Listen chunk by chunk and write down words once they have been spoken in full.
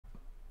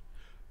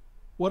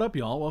What up,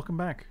 y'all? Welcome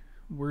back.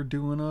 We're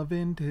doing a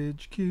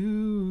vintage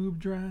cube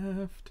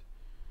draft.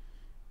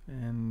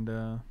 And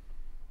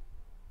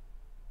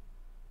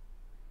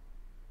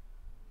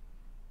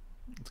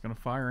it's going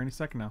to fire any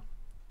second now.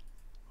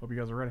 Hope you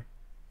guys are ready.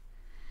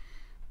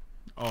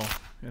 Oh,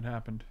 it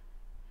happened.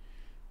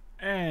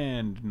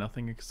 And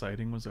nothing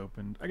exciting was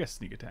opened. I guess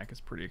Sneak Attack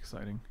is pretty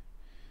exciting.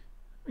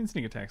 I mean,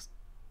 Sneak Attack's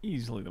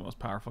easily the most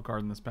powerful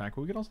card in this pack,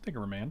 but we could also take a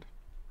Remand.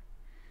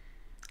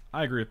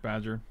 I agree with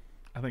Badger.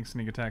 I think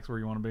Sneak Attack's where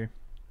you want to be.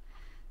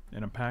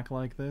 In a pack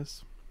like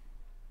this,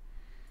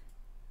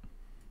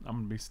 I'm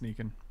going to be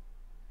sneaking.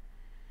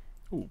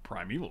 Ooh,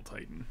 Primeval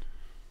Titan.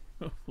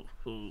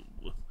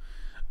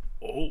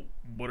 Oh,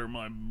 butter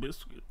my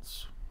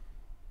biscuits.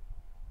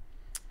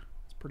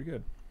 It's pretty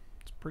good.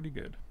 It's pretty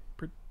good.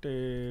 Pretty.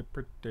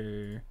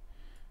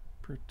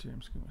 I'm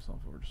just getting myself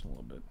over just a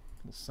little bit.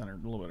 A little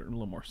centered, a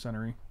little more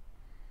centery.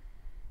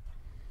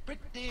 Pretty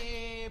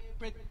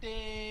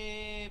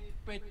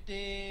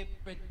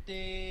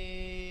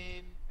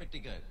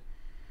good.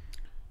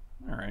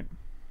 Alright.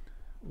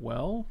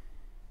 Well,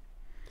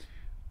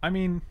 I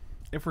mean,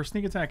 if we're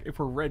Sneak Attack, if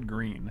we're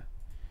red-green,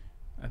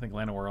 I think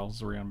Llanowar Elves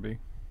is where we're going to be.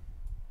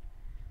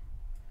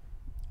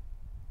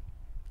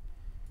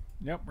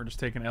 Yep, we're just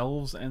taking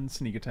Elves and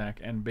Sneak Attack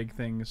and big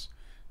things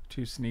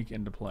to sneak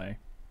into play.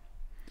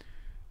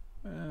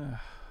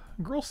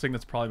 Girl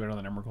Signet's probably better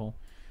than Emrakul.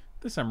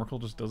 This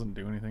Emrakul just doesn't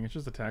do anything. It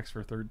just attacks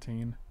for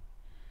 13.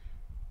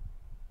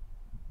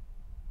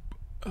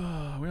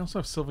 We also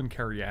have Sylvan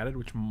Caryatid,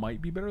 which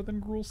might be better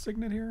than Gruul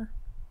Signet here.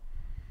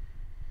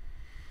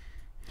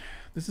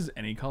 This is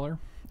any color.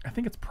 I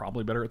think it's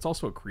probably better. It's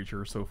also a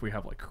creature, so if we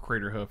have like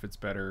Crater Hoof, it's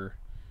better.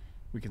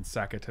 We can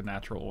sack it to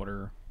natural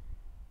order.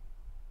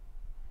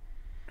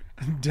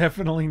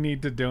 Definitely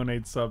need to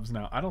donate subs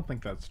now. I don't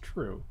think that's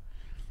true.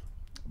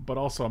 But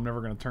also, I'm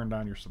never going to turn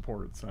down your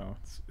support, so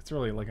it's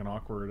really like an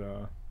awkward...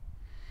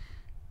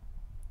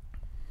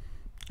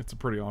 it's a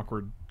pretty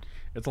awkward...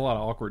 It's a lot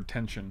of awkward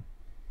tension.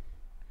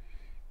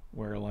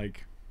 Where,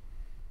 like...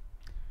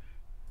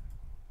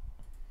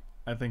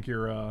 I think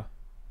you're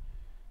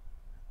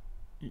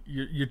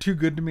too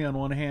good to me on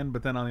one hand,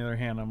 but then on the other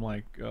hand, I'm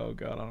like, oh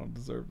god, I don't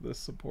deserve this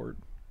support.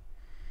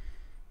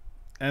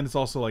 And it's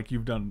also like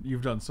you've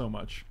done so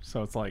much,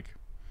 so it's like,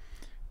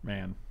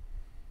 man,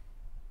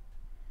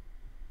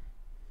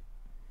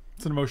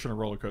 it's an emotional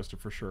roller coaster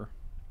for sure.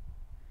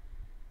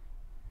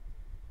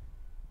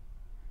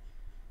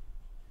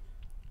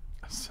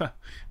 So,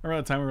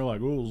 remember that time we were like,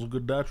 oh, it's a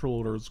good natural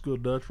order. It's a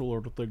good natural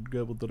order thing to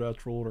get with the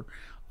natural order.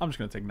 I'm just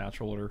gonna take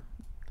natural order.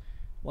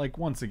 Like,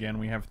 once again,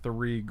 we have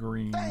 3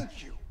 green.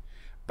 Thank you.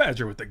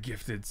 Badger with the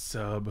gifted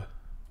sub.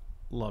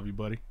 Love you,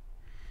 buddy.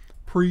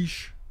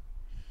 Preach.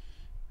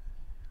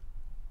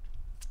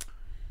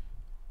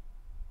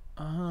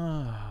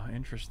 Ah,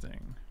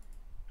 interesting.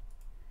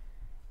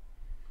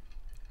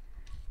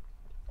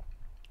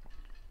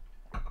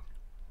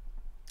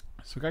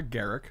 So we got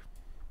Garrick.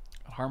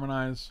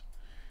 Harmonize.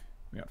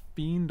 We got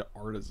Fiend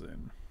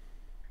Artisan.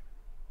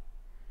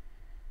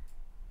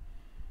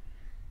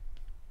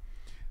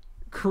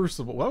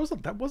 Crucible.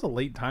 That was a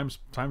late time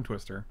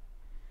twister.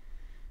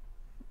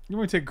 You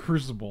want to take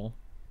Crucible?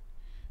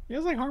 You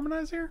guys like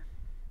Harmonize here?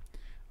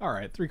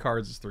 Alright, 3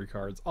 cards is 3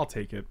 cards. I'll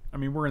take it. I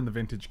mean, we're in the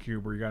Vintage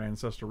Cube where you got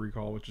Ancestral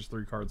Recall, which is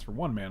 3 cards for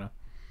 1 mana.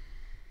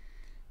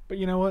 But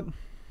you know what?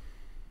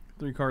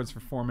 3 cards for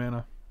 4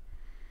 mana.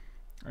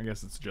 I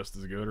guess it's just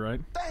as good, right?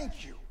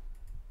 Thank you.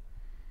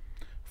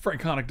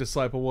 Franconic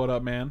Disciple, what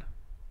up, man?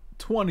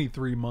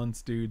 23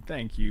 months, dude.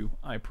 Thank you.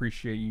 I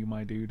appreciate you,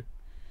 my dude.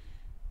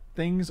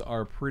 Things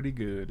are pretty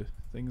good.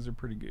 Things are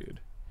pretty good.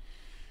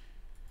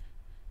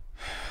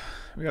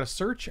 We got a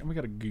Search and we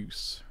got a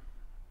Goose.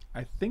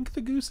 I think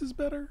the Goose is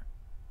better.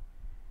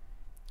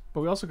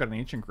 But we also got an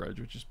Ancient Grudge,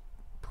 which is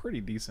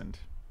pretty decent.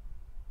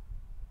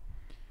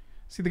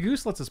 See, the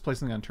Goose lets us play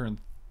something on turn...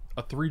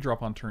 a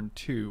 3-drop on turn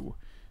 2.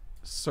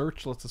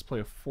 Search lets us play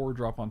a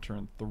 4-drop on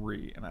turn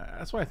 3. And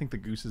that's why I think the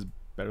Goose is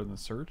better than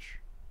Search.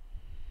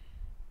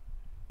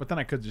 But then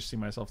I could just see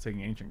myself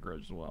taking Ancient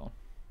Grudge as well.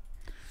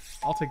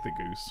 I'll take the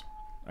Goose.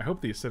 I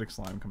hope the Acidic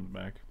Slime comes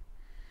back.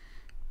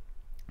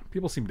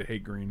 People seem to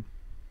hate green.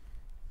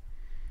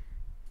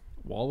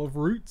 Wall of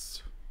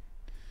Roots.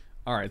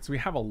 Alright, so we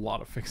have a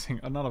lot of fixing,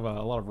 a lot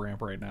of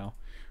ramp right now.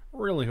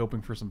 Really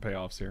hoping for some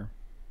payoffs here.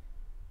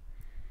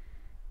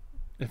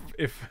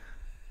 If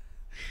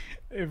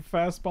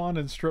Fast Bond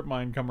and Strip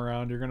Mine come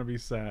around, you're gonna be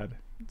sad.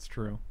 It's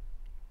true.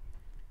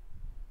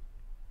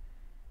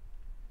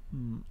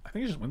 I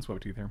think it's just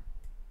Windswept Teeth here.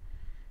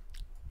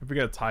 If we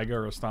get a Taiga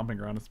or a Stomping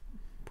Ground, it's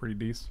pretty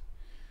decent.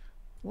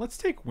 Let's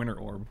take Winter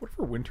Orb. What if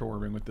we're Winter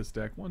Orbing with this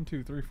deck? 1,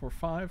 2, 3, 4,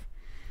 5.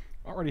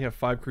 Already have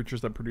 5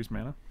 creatures that produce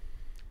mana.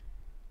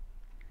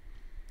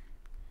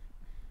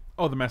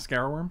 Oh, the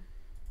Mascara Worm?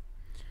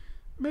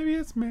 Maybe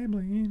it's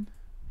Maybelline.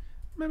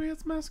 Maybe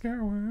it's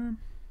Mascara Worm.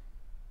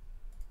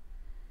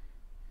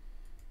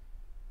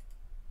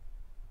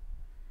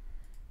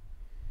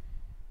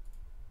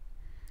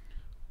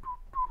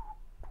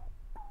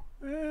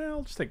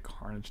 I'll just take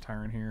Carnage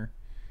Tyrant here.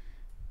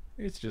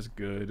 It's just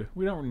good.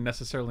 We don't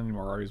necessarily need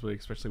more Ari's Wake,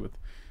 especially with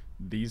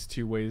these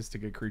two ways to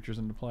get creatures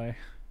into play.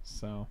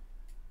 So.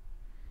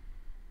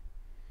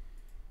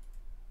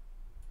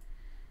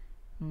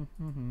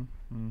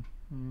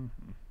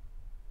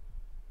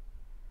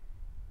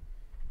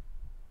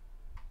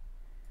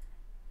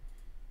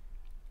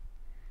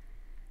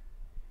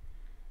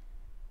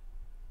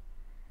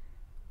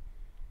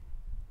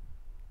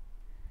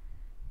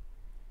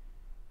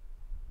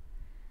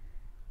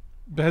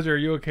 Badger, are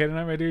you okay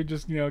tonight, my dude?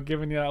 Just,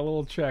 giving you that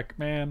little check,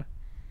 man.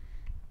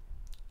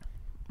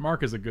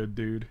 Mark is a good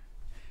dude.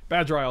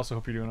 Badger, I also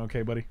hope you're doing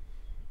okay, buddy.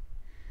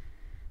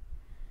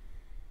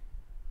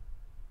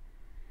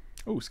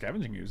 Oh,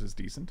 Scavenging Ooze is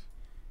decent.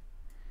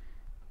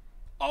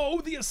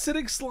 Oh, the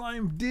Acidic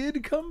Slime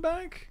did come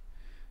back?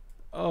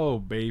 Oh,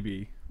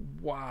 baby.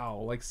 Wow,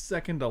 like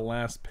second to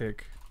last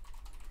pick.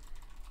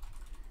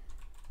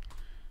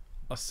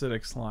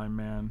 Acidic Slime,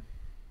 man.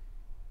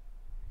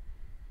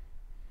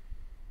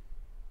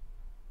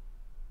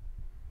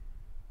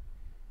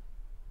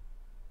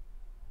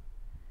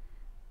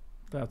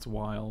 That's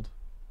wild.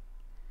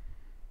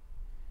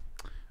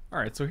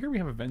 Alright, so here we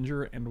have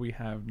Avenger and we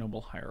have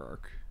Noble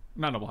Hierarch.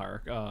 Not Noble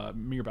Hierarch,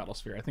 Mere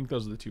Battlesphere. I think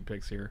those are the two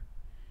picks here.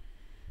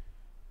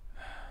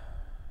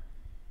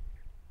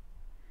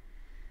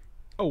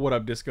 Oh, what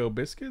up, Disco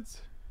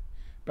Biscuits?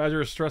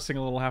 Badger is stressing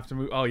a little, have to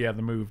move. Oh, yeah,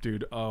 the move,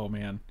 dude. Oh,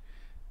 man.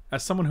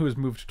 As someone who has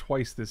moved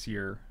twice this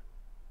year,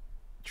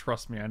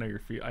 trust me, I know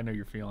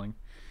you're feeling.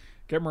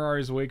 Get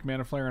Mirari's Wake,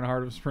 Mana Flare, and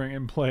Heart of Spring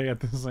in play at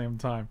the same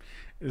time.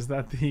 Is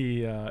that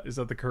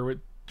the Kerwit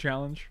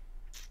challenge?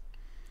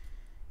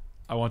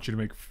 I want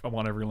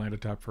every land to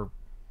tap for.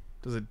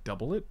 Does it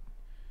double it?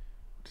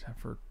 Tap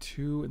for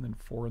 2 and then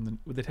 4 and then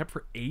would they tap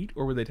for 8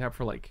 or would they tap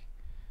for like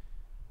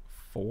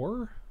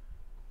 4?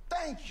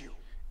 Thank you.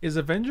 Is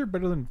Avenger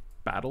better than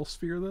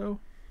Battlesphere though?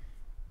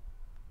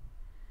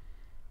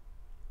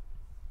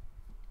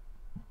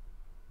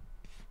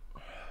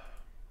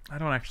 I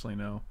don't actually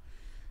know.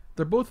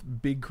 They're both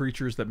big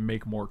creatures that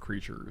make more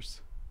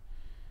creatures.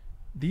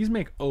 These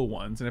make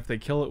O1s, and if they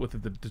kill it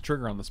with the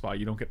trigger on the spot,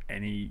 you don't get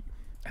any.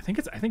 I think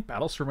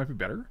Battlesphere might be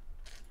better.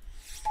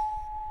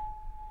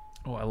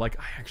 Oh, I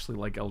actually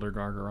like Elder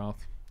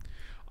Gargaroth.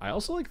 I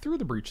also like Through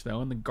the Breach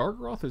though, and the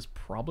Gargaroth is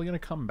probably gonna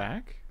come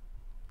back.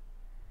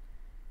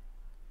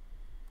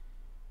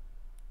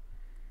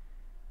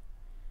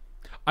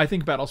 I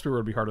think Battlesphere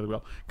would be harder to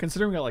wheel.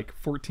 Considering we got like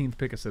 14th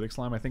pick Acidic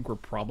Slime, I think we're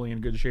probably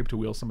in good shape to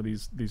wheel some of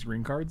these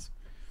green cards.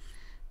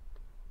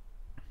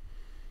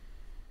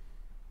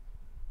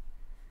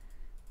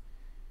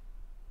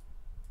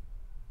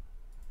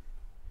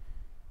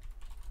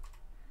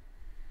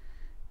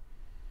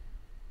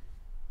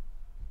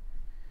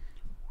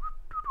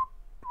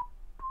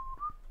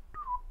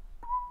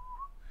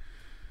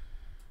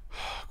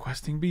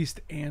 Questing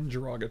Beast and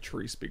Jiraga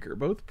Tree Speaker,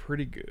 both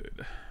pretty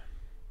good.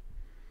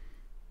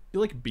 You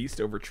like Beast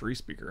over Tree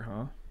Speaker,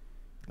 huh?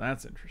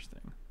 That's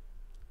interesting.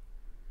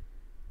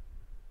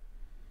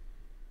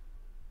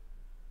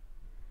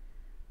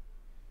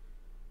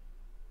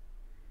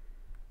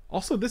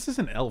 Also, this is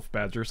an elf,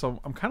 Badger, so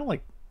I'm kind of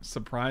like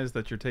surprised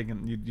that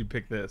you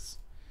pick this.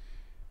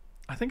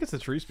 I think it's a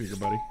Tree Speaker,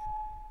 buddy.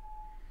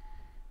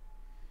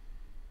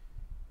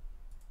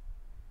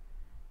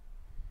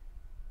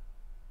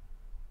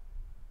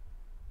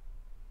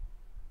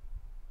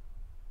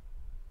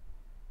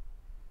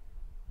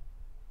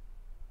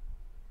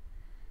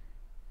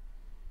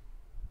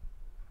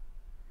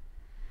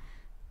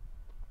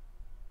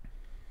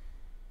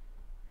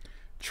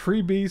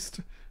 Tree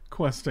Beast,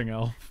 Questing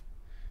Elf.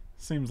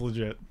 Seems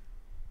legit.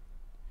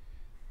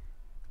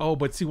 Oh,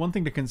 but see, one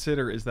thing to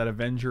consider is that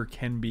Avenger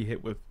can be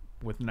hit with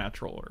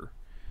Natural Order.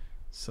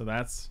 So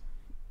that's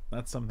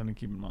something to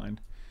keep in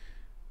mind.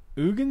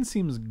 Ugin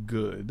seems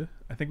good.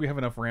 I think we have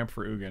enough ramp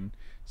for Ugin.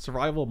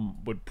 Survival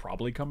would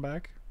probably come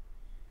back.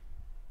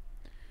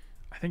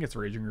 I think it's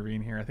Raging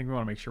Ravine here. I think we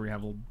want to make sure we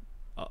have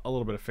a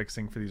little bit of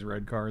fixing for these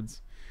red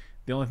cards.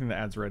 The only thing that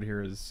adds red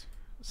here is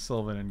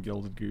Sylvan and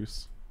Gilded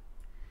Goose.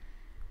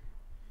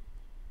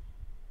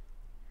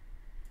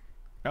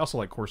 I also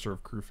like Courser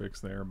of Crufix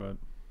there, but...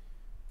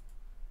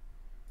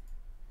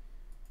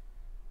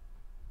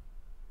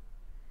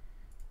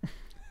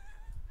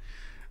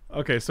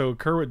 Okay, so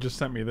Kerwit just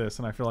sent me this,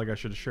 and I feel like I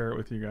should share it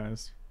with you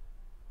guys.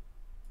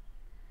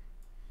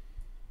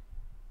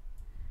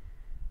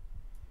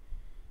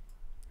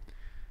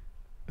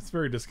 It's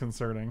very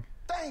disconcerting.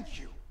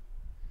 Thank you.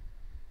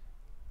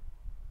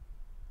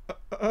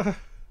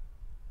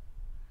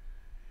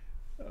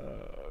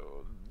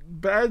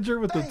 Badger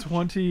with the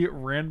 20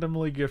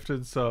 randomly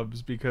gifted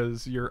subs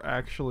because you're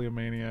actually a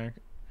maniac.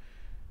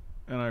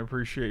 And I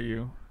appreciate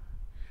you.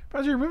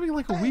 Badger, you're moving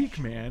like a week,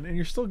 man, and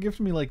you're still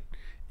gifting me like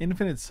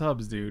infinite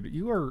subs, dude.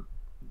 You are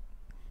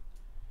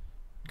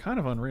kind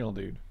of unreal,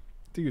 dude.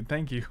 Dude,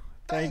 thank you.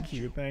 Thank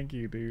you,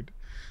 dude.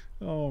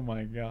 Oh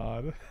my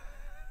god.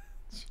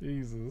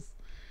 Jesus.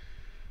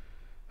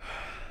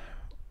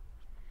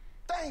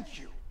 Thank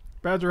you.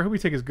 Badger, I hope you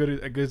take as good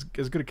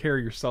a care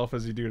of yourself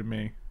as you do to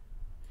me.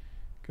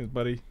 Because,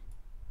 buddy,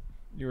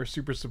 You are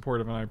super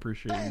supportive, and I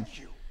appreciate you. Thank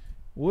you.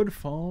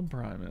 Woodfall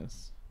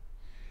Primus.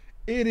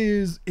 It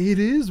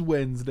is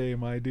Wednesday,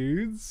 my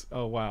dudes.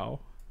 Oh, wow.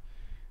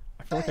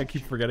 I feel like I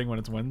keep forgetting when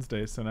it's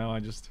Wednesday, so now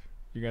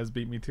you guys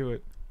beat me to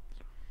it.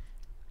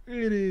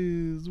 It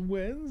is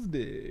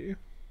Wednesday.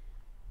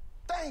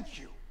 Thank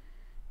you.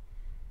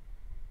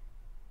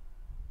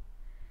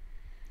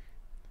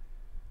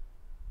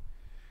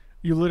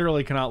 You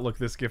literally cannot look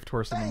this gift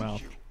horse in the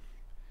mouth.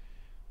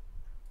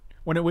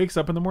 When it wakes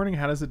up in the morning,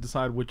 how does it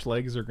decide which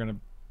legs are going to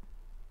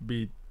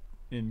be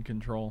in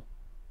control?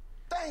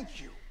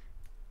 Thank you.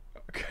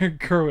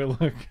 Kerwin,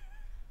 look.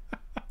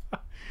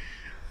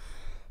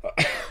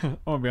 I'm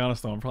going to be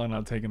honest, though. I'm probably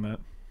not taking that.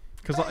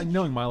 Because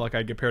knowing my luck,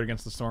 I'd get paired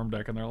against the Storm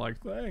deck, and they're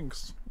like,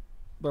 thanks.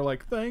 They're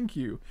like, thank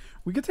you.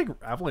 We could take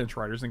Avalanche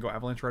Riders and go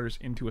Avalanche Riders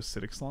into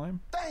Acidic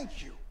Slime.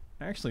 Thank you.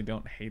 I actually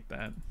don't hate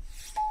that.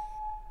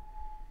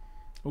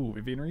 Ooh,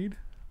 Vivian Reed.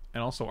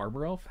 And also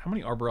Arbor Elf. How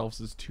many Arbor Elves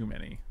is too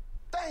many?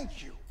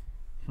 Thank you.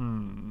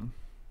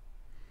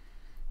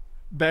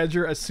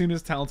 Badger, as soon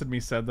as Talented Me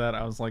said that,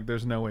 I was like,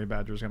 there's no way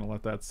Badger's going to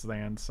let that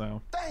stand,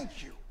 so.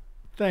 Thank you.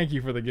 Thank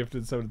you for the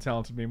gifted so to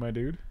Talented Me, my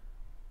dude.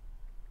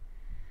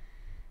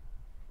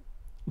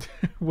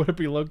 Would it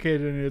be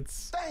located in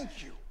its...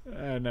 Thank you.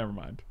 Never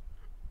mind.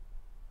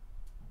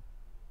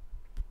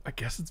 I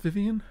guess it's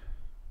Vivian?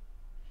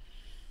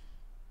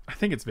 I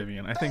think it's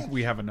Vivian. I think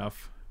we have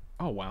enough.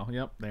 Oh, wow.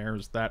 Yep.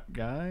 There's that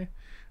guy.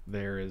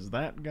 There is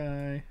that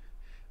guy.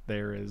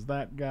 There is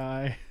that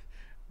guy.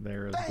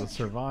 There is the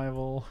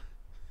survival.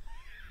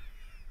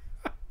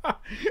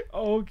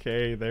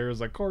 Okay,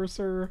 there's a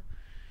Courser.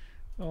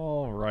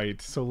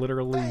 Alright, so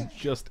literally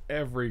just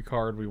every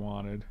card we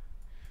wanted.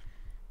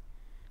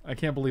 I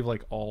can't believe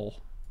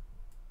all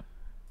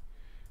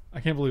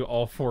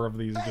 4 of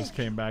these just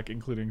came back,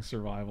 including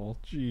survival.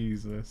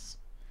 Jesus.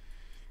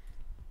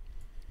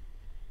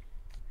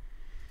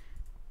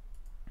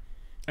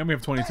 And we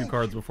have 22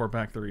 cards before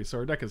pack 3, so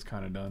our deck is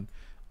kind of done.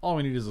 All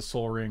we need is a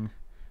Soul Ring.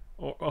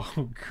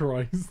 Oh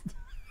Christ.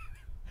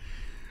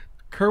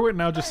 Kerwin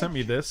now just sent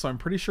me this, so I'm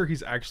pretty sure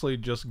he's actually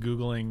just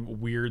Googling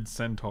weird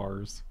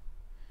centaurs.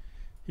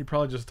 He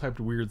probably just typed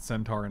weird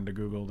centaur into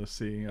Google to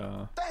see.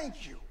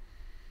 Thank you.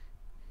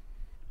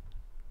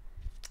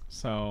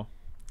 So,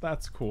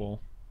 that's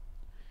cool.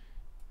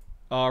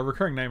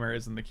 Recurring Nightmare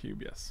is in the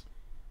cube, yes.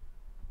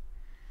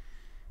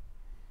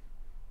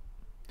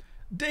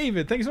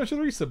 David, thanks so much for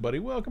the resub, buddy.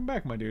 Welcome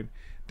back, my dude.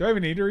 Do I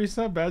even need a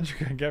resub? Badger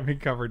can get me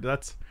covered.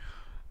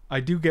 I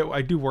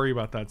do worry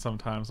about that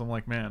sometimes. I'm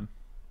like, man,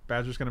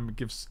 Badger's gonna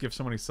give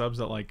so many subs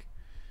that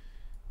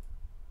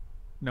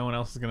no one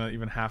else is gonna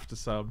even have to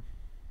sub.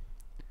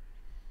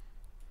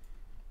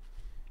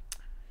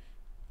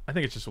 I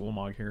think it's just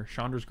Ulmog here.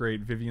 Chandra's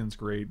great. Vivian's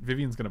great.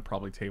 Vivian's gonna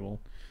probably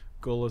table.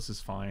 Golas is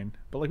fine,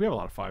 but we have a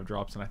lot of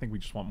 5-drops, and I think we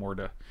just want more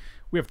to.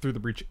 We have Through the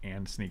Breach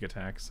and Sneak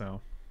Attack,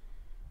 so.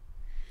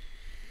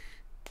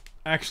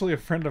 Actually, a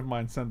friend of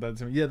mine sent that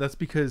to me. Yeah, that's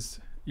because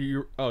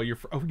your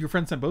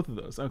friend sent both of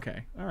those.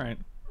 Okay, all right.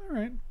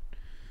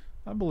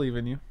 I believe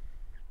in you.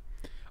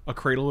 A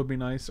Cradle would be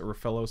nice. A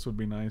Raphelos would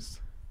be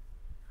nice.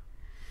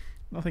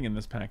 Nothing in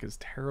this pack is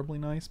terribly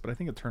nice, but I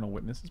think Eternal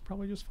Witness is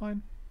probably just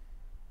fine.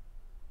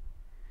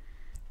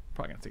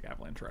 Probably gonna take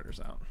Avalanche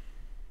Riders out.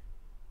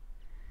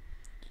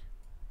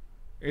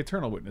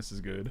 Eternal Witness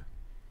is good.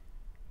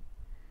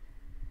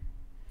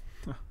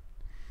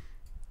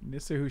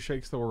 Nissa Who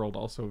Shakes the World,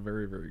 also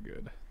very, very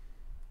good.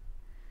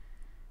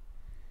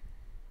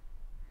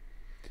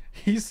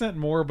 He sent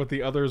more, but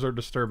the others are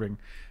disturbing.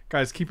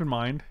 Guys, keep in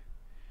mind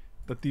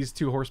that these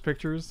 2 horse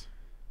pictures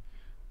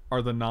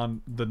are the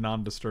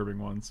non-disturbing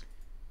ones.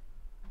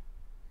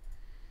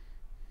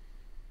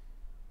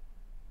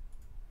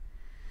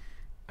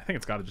 I think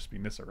it's got to just be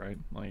Nissa, right?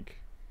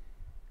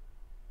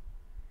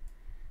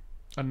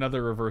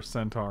 Another reverse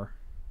centaur.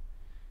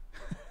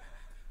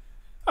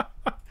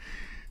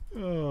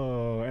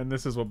 Oh, and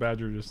this is what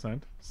Badger just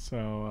sent.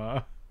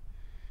 So,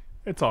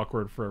 it's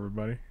awkward for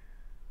everybody.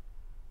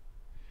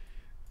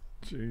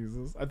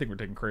 Jesus. I think we're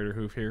taking Crater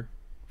Hoof here,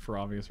 for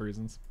obvious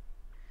reasons.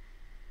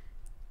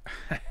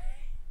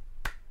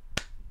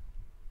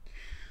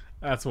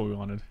 That's what we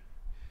wanted.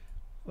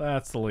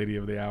 That's the lady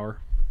of the hour.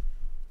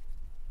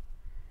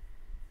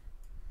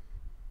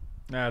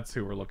 That's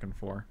who we're looking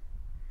for.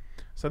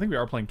 So I think we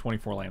are playing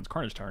 24 lands.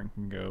 Carnage Tyrant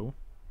can go.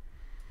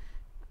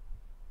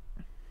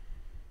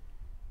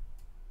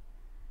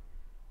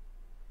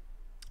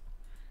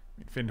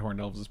 Finnhorn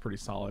Elves is pretty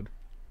solid.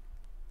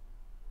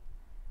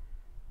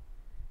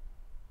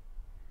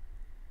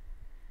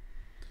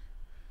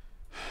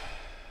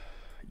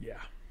 Yeah.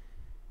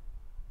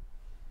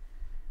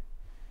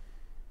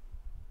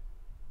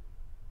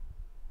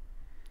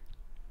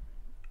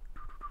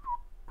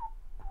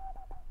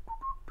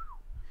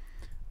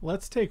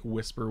 Let's take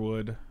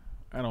Whisperwood.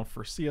 I don't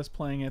foresee us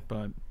playing it,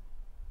 but...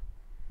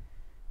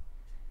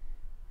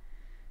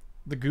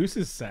 The Goose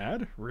is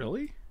sad?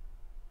 Really?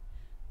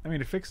 I mean,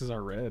 it fixes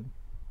our red.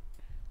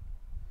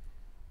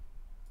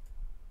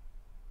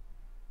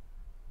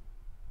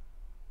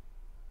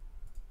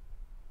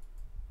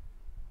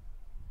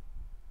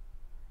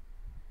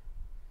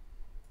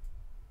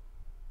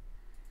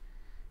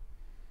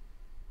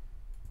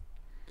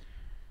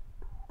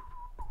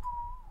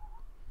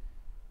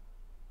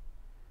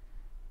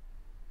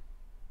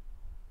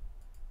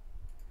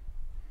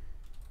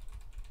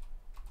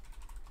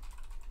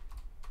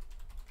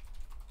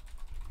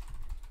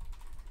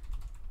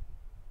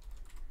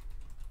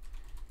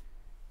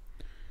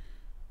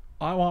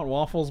 I want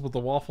waffles, but the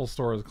waffle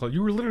store is closed.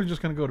 You were literally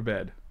just going to go to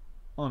bed.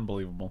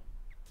 Unbelievable.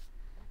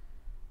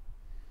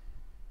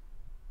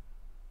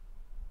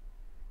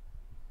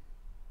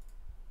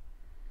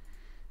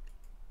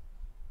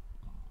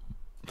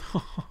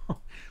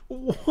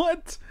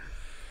 What?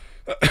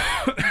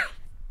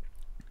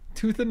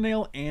 Tooth and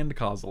Nail and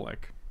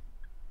Kozilek.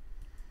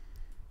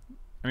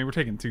 I mean, we're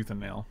taking Tooth and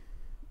Nail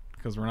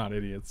because we're not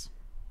idiots.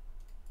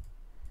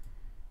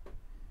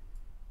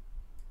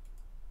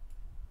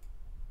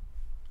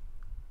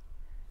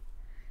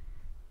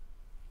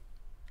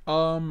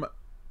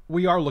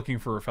 We are looking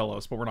for a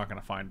Fellows, but we're not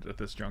going to find it at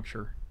this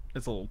juncture.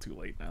 It's a little too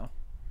late now.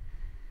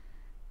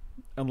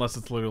 Unless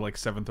it's literally like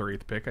 7th or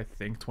 8th pick, I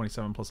think.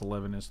 27 plus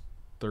 11 is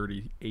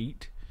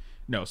 38.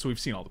 No, so we've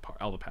seen all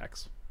the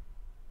packs.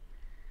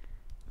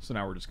 So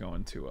now we're just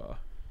going to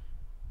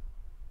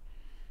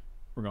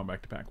we're going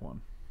back to pack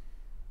 1.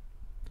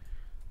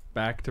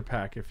 Back to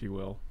pack, if you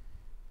will.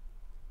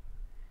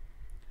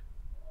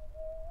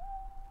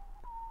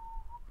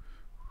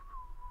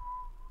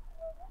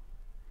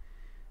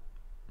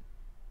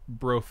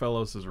 Bro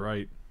Fellows is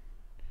right.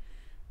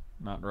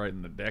 Not right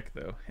in the deck,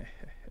 though.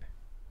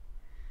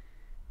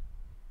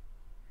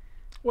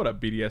 What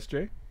up,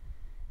 BDSJ?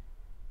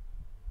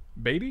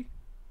 Beatty?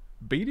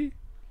 Beatty?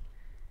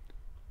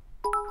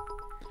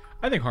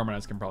 I think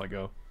Harmonize can probably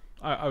go.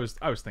 I was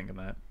thinking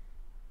that.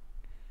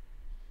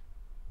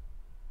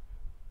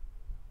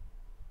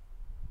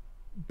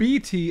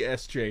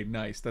 BTSJ,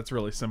 nice. That's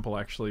really simple,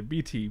 actually.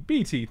 BT,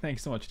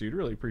 thanks so much, dude.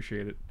 Really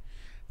appreciate it.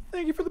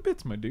 Thank you for the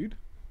bits, my dude.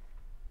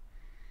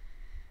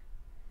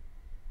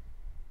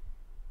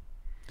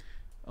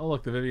 Oh,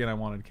 look, the Vivian I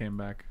wanted came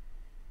back.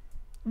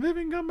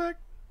 Vivian, come back.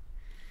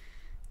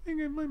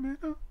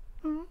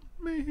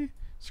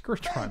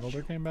 Scourge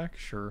Tribalder came back?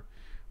 Sure.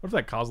 What if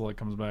that Kozilek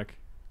comes back?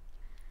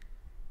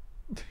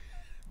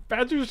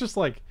 Badger's just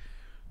like,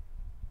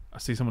 I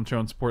see someone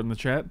showing support in the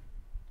chat.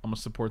 I'm going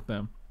to support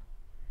them.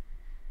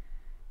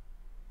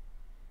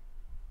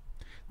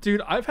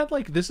 Dude, I've had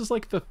like, this is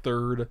like the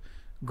 3rd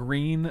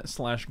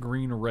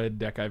green/green-red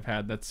deck I've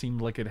had that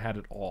seemed like it had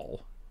it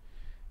all.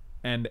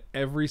 And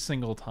every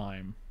single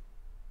time,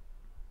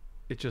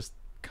 it just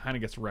kind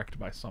of gets wrecked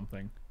by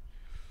something.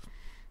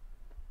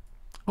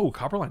 Oh,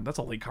 Copperline. That's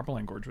a late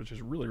Copperline Gorge, which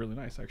is really, really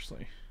nice,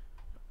 actually.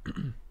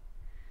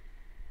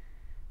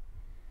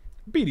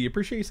 Beatty,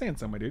 appreciate you saying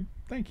so, my dude.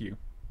 Thank you.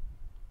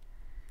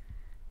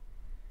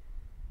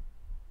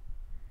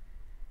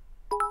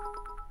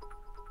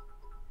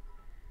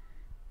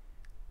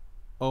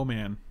 Oh,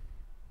 man.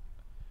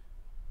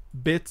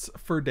 Bits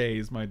for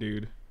days, my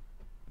dude.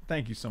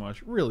 Thank you so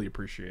much. Really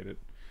appreciate it.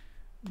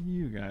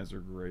 You guys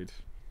are great.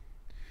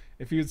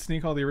 If you would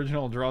sneak all the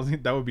original draws,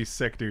 that would be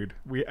sick, dude.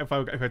 If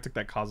I took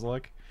that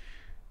Kozilek.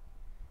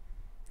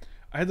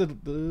 I had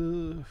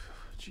the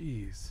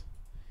jeez.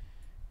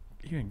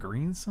 Even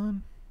green,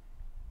 son?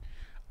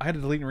 I had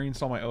to delete and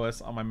reinstall my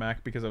OS on my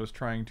Mac because I was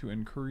trying to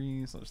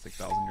increase. I'll just take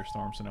 1,000 Year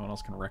Storm so no one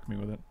else can wreck me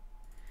with it.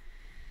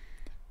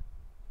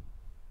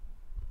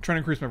 Trying to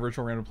increase my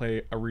virtual random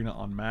play arena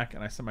on Mac,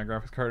 and I sent my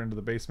graphics card into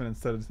the basement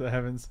instead of to the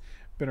heavens.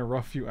 Been a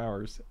rough few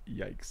hours.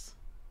 Yikes.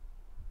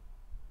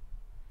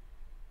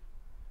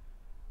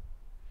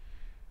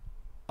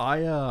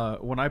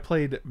 When I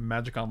played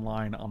Magic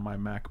Online on my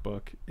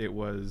MacBook, it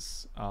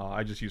was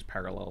I just used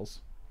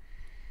Parallels.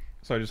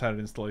 So I just had an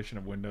installation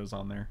of Windows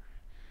on there.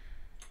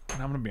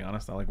 And I'm gonna be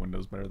honest, I like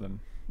Windows better than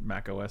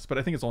Mac OS, but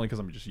I think it's only because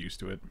I'm just used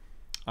to it.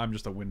 I'm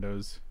just a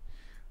Windows.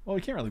 Well,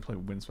 we can't really play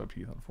Windswept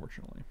Heath,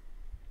 unfortunately.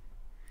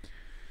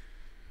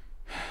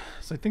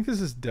 So I think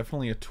this is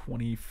definitely a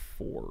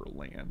 24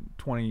 land,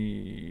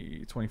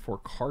 24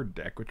 card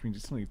deck, which means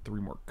you still need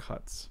 3 more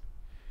cuts.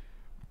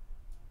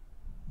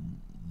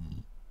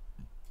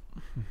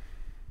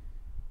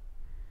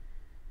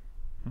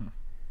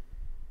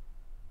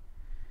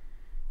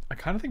 I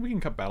kind of think we can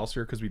cut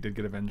Battlesphere because we did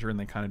get Avenger and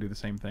they kind of do the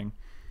same thing.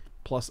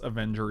 Plus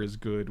Avenger is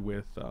good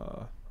with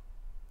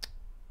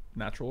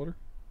Natural Order.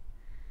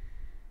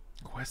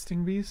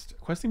 Questing Beast?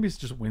 Questing Beast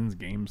just wins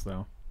games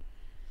though.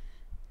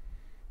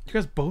 You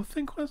guys both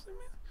think Questing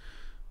Beast?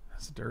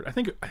 That's dirt. I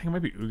think it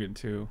might be Ugin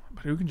too.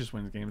 But Ugin just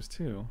wins games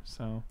too.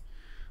 So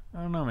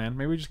I don't know, man.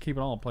 Maybe we just keep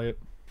it all and play it.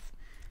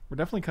 We're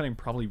definitely cutting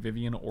probably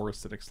Vivian or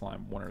Acidic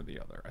Slime, one or the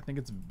other. I think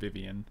it's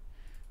Vivian.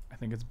 I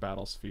think it's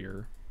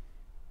Battlesphere.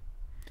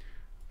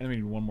 And we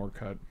need one more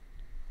cut.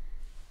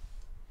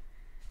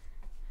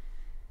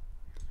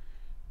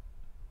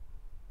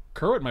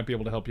 Kerwit might be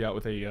able to help you out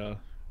with a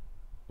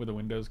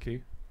Windows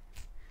key.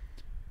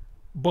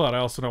 But I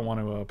also don't want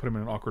to put him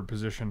in an awkward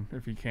position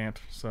if he can't,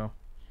 so.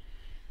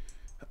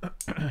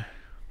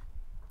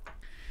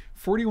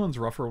 41's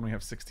rougher when we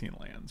have 16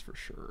 lands, for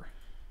sure.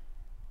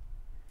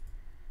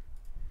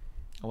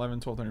 11,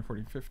 12, 13,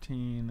 14,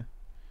 15.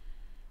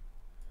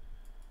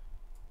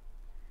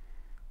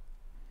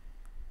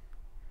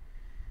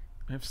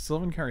 I have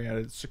Sylvan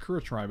Caryatid,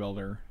 Sakura Tribe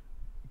Elder,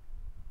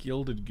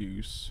 Gilded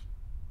Goose.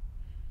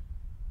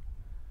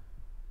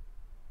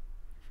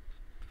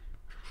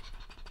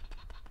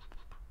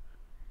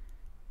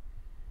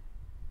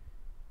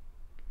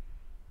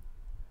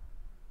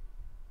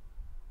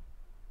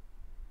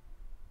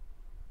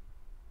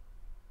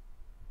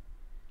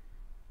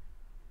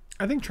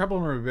 I think Trouble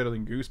are better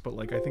than Goose, but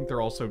like I think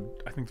they're also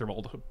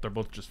they're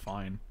both just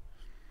fine.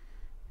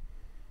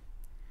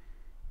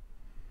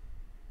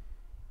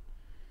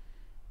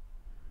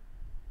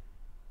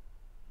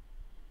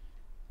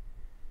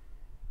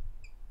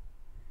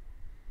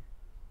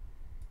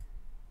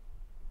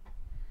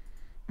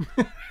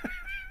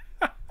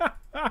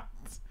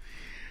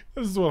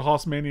 This is what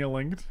Hossmania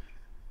linked.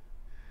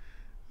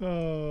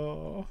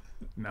 Oh,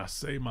 now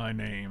say my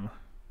name.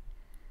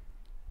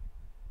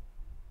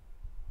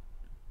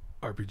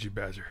 RPG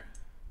Badger.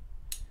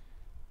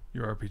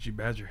 You're RPG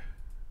Badger.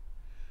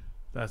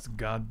 That's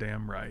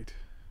goddamn right.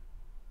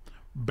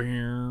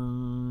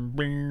 Bing,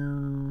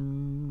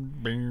 bing,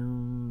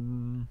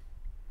 bing.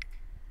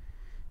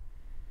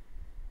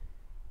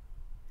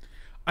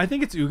 I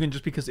think it's Ugin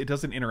just because it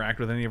doesn't interact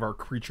with any of our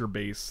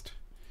creature-based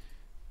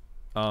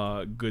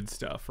good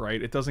stuff, right?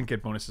 It doesn't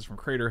get bonuses from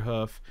Crater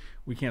Hoof.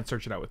 We can't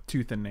search it out with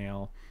Tooth and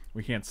Nail.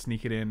 We can't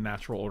sneak it in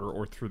natural order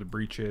or through the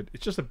breach it.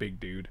 It's just a big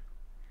dude.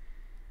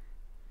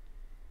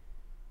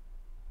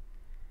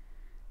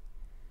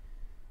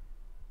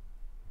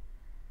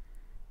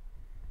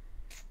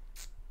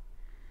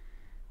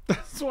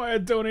 That's why I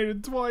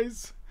donated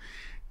twice.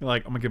 You're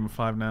like, I'm gonna give him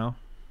 5 now,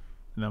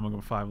 and then I'm gonna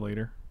give him 5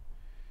 later.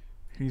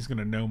 He's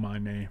gonna know my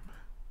name.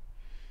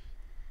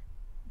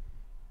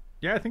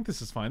 Yeah, I think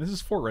this is fine. This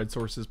is 4 red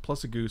sources,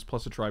 plus a Goose,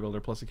 plus a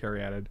Tri-Builder, plus a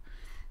Caryatid,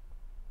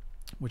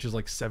 which is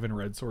like 7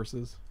 red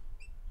sources.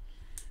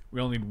 We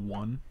only need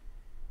 1.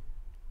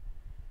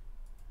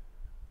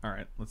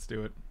 Alright, let's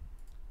do it.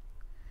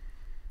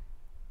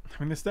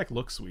 I mean, this deck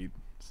looks sweet,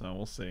 so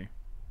we'll see.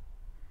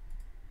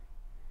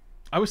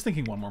 I was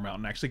thinking 1 more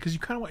mountain, actually, because you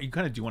kind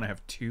of do want to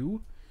have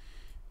 2.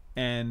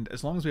 And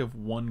as long as we have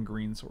 1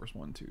 green source,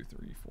 1, 2,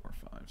 3, 4,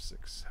 5,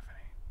 6, 7,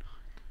 8,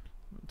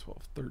 9,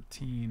 12,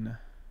 13...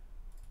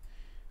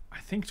 I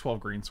think 12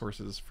 green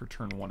sources for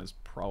turn 1 is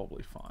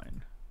probably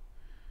fine.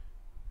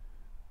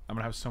 I'm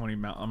gonna have so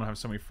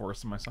many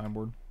forests in my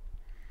sideboard.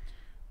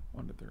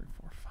 1, 2, 3,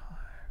 4, 5.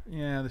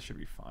 Yeah, this should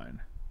be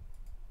fine.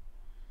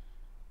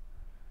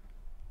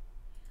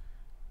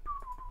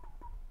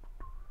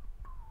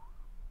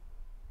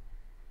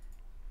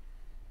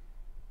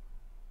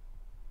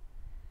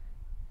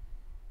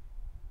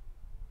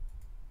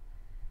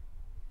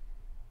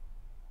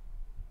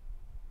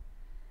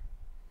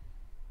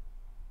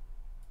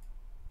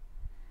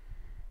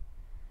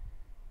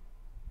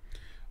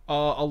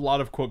 A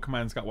lot of quote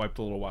commands got wiped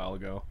a little while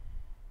ago.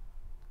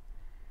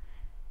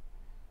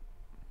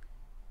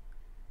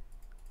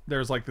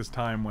 There's like this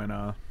time when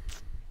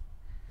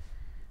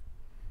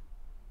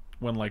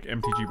like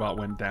MTG bot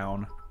went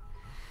down.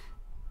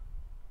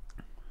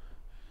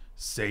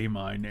 Say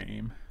my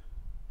name.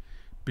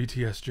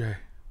 BTSJ.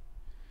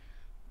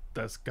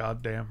 That's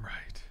goddamn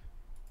right.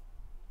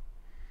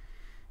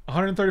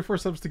 134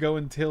 subs to go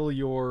until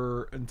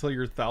your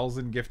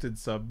 1,000 gifted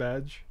sub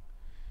badge.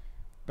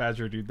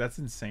 Badger, dude, that's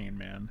insane,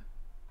 man.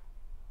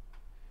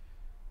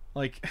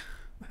 Like,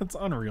 that's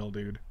unreal,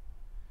 dude.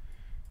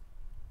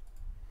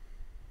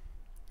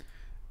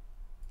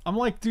 I'm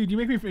like, dude, you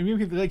make me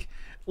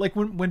like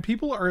when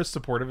people are as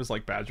supportive as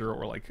like Badger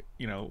or like,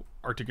 you know,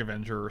 Arctic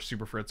Avenger or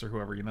Super Fritz or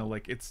whoever, you know,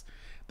 like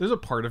there's a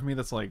part of me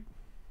that's like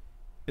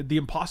the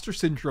imposter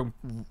syndrome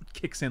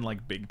kicks in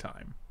like big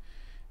time.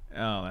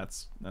 Oh,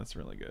 that's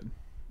really good.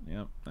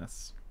 Yep,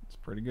 that's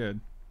pretty good.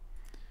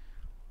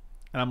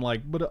 And I'm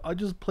like, but I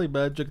just play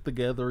Magic the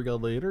Gathering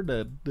on the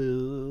internet.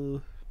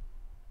 I'm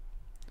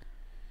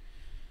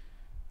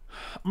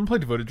gonna play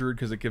Devoted Druid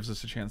because it gives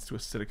us a chance to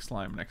Acidic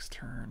Slime next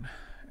turn.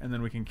 And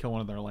then we can kill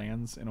one of their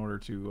lands in order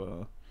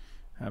to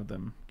have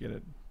them get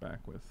it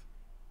back with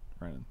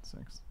Renin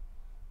 6.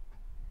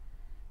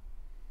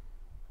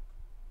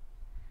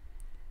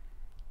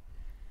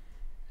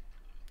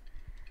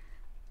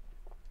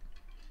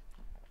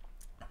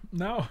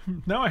 Now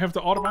I have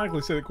to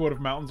automatically say the quote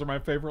of mountains are my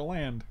favorite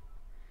land.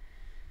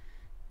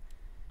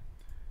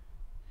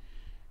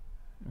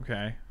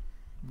 Okay.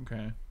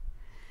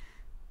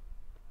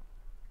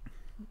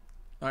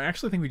 I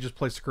actually think we just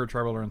play Sakura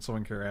Tri-Builder and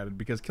Sylvan Caryatid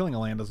because killing a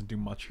land doesn't do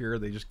much here.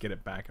 They just get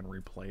it back and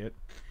replay it.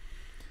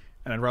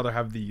 And I'd rather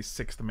have the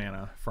 6th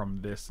mana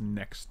from this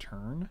next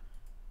turn.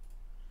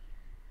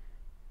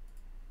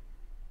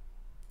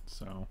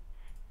 So.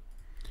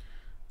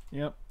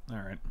 Yep.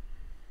 Alright.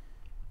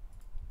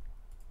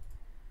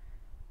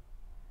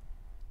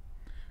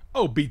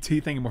 Oh, BT,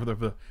 thank you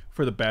more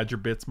for the Badger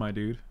bits, my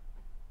dude.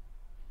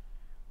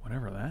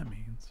 Whatever that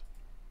means.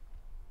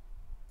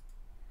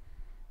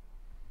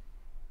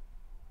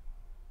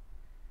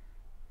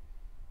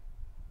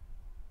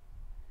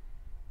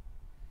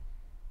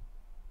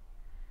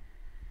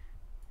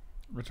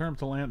 Return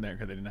to land there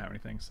because they didn't have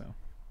anything, so.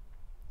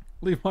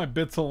 Leave my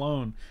bits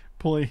alone,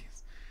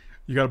 please.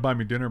 You gotta buy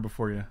me dinner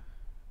before you.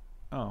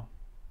 Oh.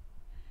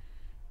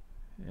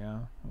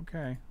 Yeah,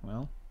 okay,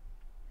 well.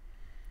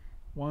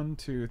 1,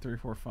 2, 3,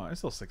 4, 5.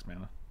 It's still 6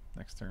 mana.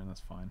 Next turn, that's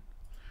fine.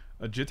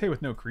 A Jitte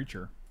with no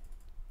creature.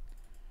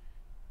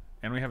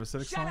 And we have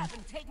Acidic Slime?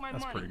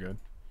 That's pretty good.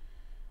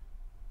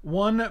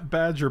 1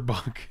 Badger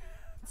Buck.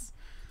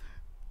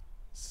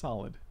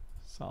 Solid.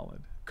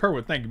 Solid.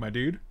 Kerwood, thank you, my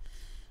dude.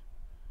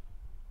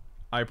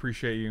 I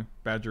appreciate you.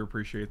 Badger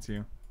appreciates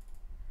you.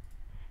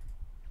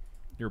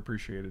 You're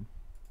appreciated.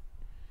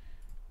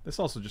 This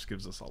also just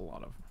gives us a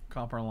lot of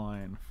Copper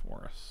Line,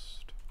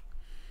 Forest.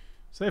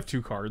 So they have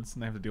 2 cards,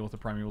 and they have to deal with the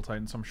Primeval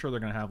Titan, so I'm sure they're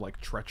going to have, like,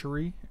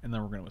 Treachery, and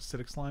then we're going to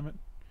Acidic Slime it.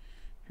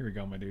 Here we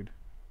go, my dude.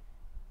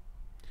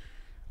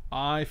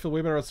 I feel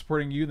way better about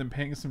supporting you than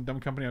paying some dumb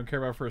company I don't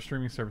care about for a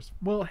streaming service.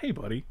 Well, hey,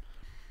 buddy.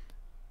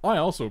 I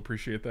also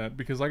appreciate that,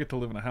 because I get to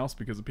live in a house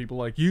because of people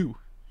like you.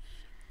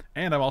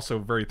 And I'm also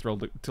very thrilled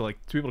to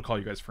be able to call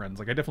you guys friends.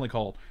 Like, I definitely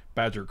call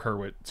Badger,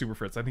 Kerwit, Super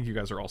Fritz. I think you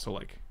guys are also,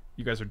 like,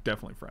 you guys are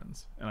definitely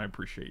friends, and I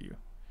appreciate you.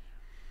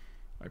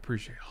 I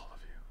appreciate all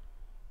of you.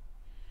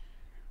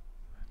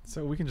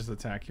 So we can just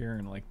attack here,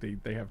 and, like,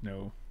 they have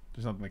no...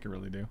 There's nothing they can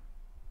really do.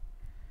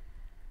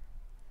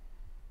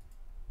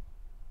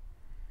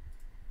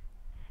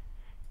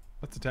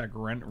 Let's attack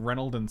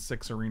Reynold and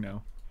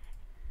Sixerino.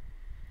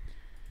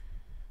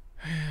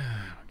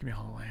 Give me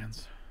all the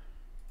lands.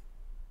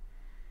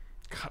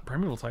 God,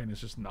 Primeval Titan is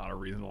just not a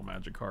reasonable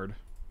Magic card.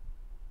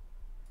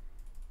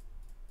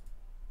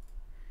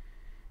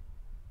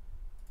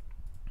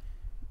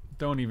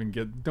 Don't even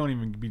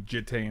be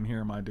Jitte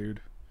here, my dude.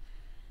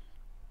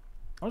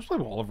 I'll just play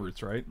Wall of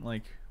Roots, right?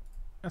 Like,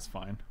 that's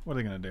fine. What are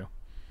they gonna do?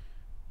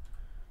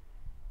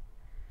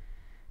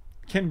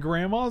 Can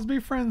grandmas be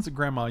friends?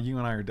 Grandma, you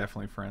and I are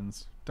definitely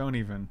friends. Don't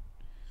even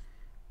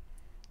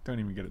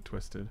get it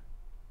twisted.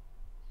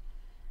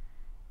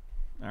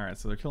 Alright,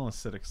 so they're killing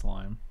Acidic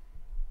Slime.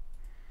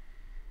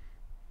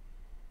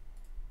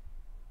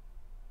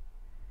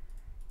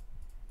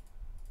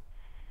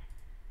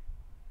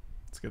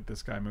 Let's get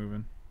this guy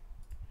moving.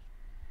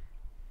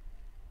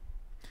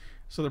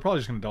 So they're probably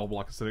just going to double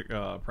block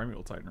Acidic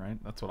Primeval Titan, right?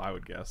 That's what I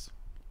would guess.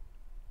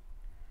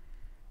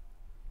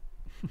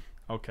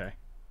 Okay.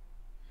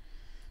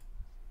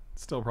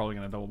 Still probably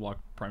going to double block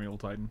Primeval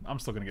Titan. I'm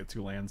still going to get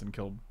 2 lands and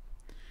kill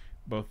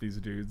both these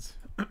dudes.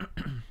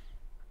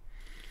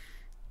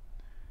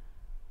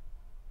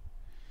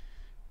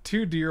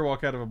 2 deer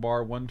walk out of a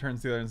bar. One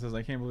turns to the other and says,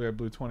 I can't believe I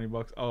blew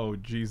 $20. Oh,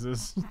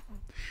 Jesus.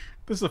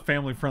 This is a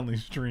family-friendly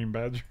stream,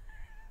 Badger.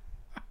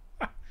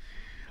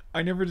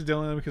 I never did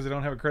donate because I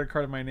don't have a credit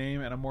card in my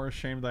name, and I'm more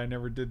ashamed that I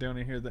never did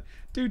donate here.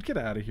 Dude, get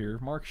out of here.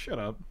 Mark, shut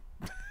up.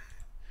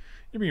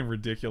 You're being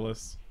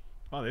ridiculous.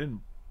 Oh, they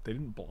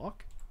didn't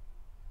block?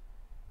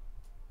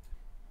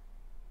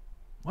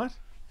 What?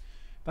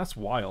 That's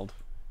wild.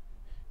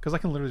 Because I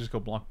can literally just go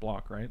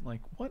block, right?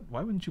 Like, what?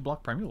 Why wouldn't you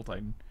block Primeval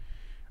Titan?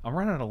 I'm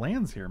running out of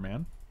lands here,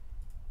 man.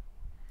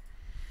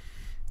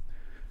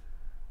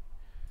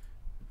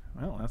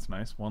 Well, that's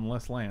nice. 1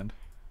 less land.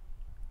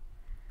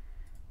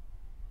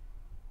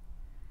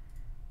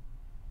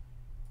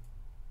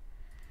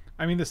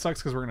 I mean, this sucks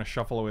because we're going to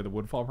shuffle away the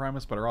Woodfall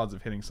Primus, but our odds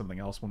of hitting something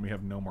else when we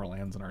have no more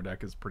lands in our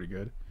deck is pretty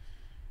good.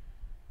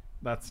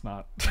 That's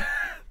not...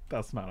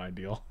 that's not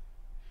ideal.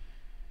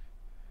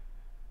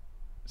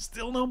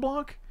 Still no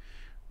block?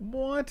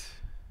 What?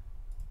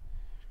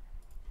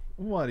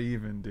 What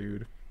even,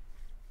 dude?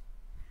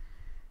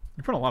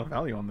 You put a lot of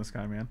value on this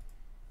guy, man.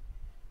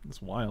 That's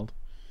wild.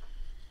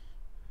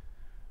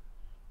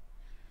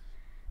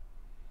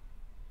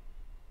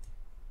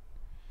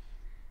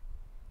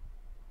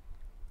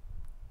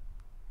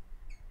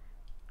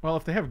 Well,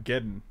 if they have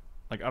Geddon,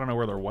 like, I don't know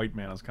where their white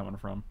mana is coming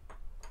from.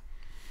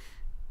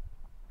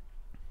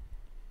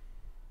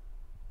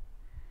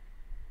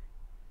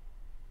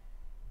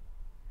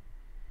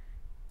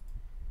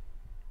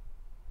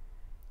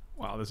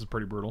 Wow, this is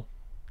pretty brutal.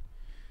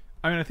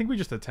 I mean, I think we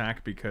just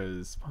attack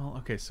because... Well,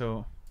 okay,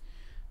 so...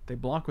 They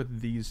block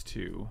with these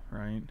 2,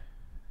 right?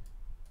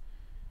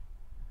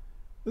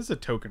 This is a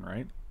token,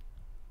 right?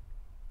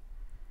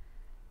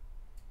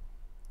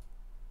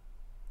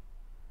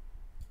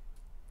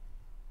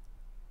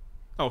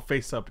 Oh,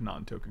 face-up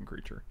non-token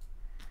creature.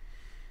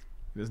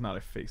 It is not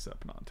a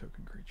face-up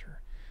non-token creature.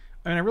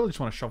 I mean, I really just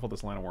want to shuffle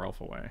this Llanowar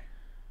Elf away.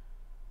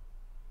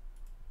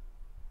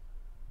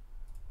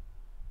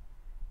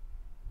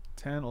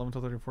 $10, $11,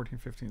 $12, $13, $14,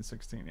 $15,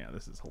 $16. Yeah,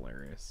 this is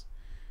hilarious.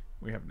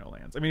 We have no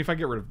lands. I mean, if I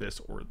get rid of this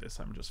or this,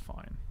 I'm just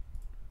fine.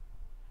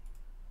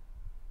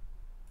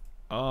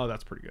 Oh,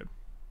 that's pretty good.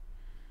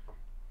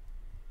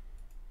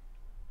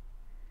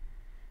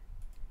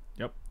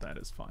 Yep, that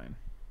is fine.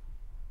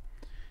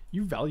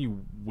 You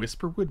value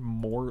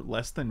Whisperwood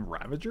less than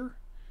Ravager?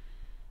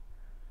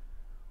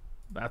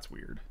 That's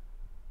weird.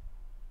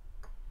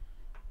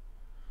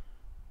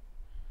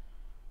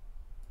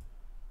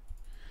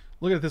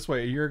 Look at it this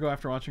way. A year ago,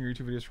 after watching your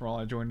YouTube videos for a while,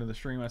 I joined in the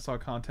stream. I saw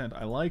content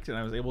I liked, and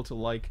I was able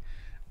to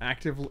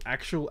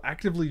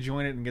actively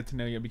join it and get to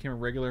know you. I became a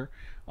regular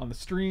on the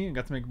stream and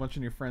got to make a bunch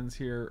of new friends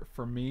here.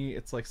 For me,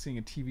 it's like seeing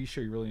a TV show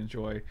you really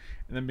enjoy and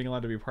then being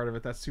allowed to be a part of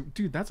it. That's super,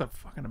 dude, that's a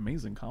fucking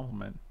amazing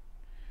compliment.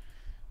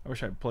 I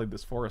wish I had played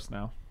this forest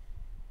now.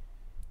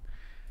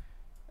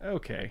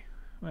 Okay,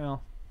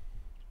 well,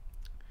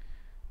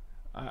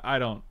 I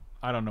don't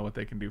know what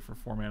they can do for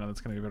 4 mana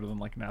that's going to be better than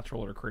like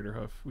Natural or Crater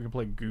Hoof. We can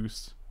play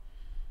Goose.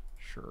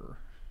 Sure.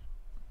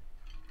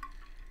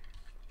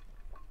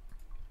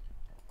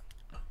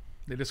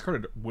 They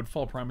discarded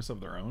Woodfall Primus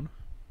of their own.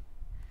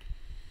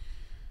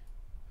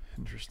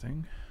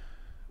 Interesting.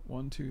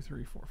 1, 2,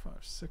 3, 4, 5,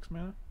 6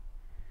 mana.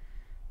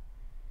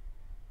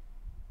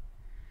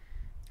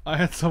 I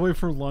had Subway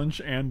for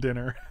lunch and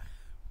dinner.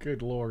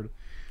 Good lord.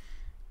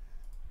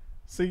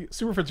 See,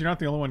 Superfits, you're not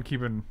the only one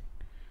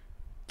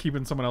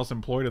keeping someone else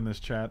employed in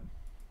this chat.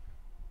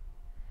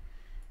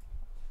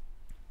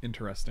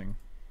 Interesting.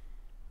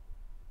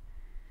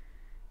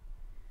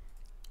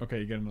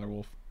 Okay, you get another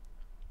wolf.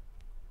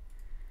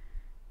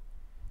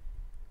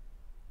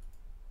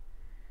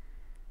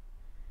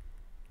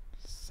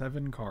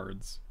 Seven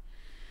cards.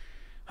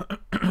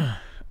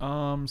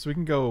 So we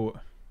can go.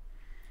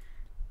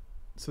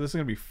 So this is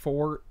going to be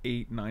 4,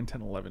 8, 9,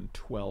 10, 11,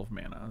 12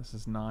 mana. This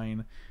is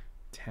 9,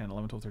 10,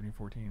 11, 12, 13,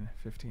 14,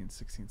 15,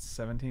 16,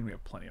 17. We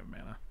have plenty of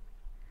mana.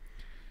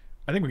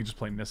 I think we can just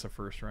play Nissa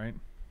first, right?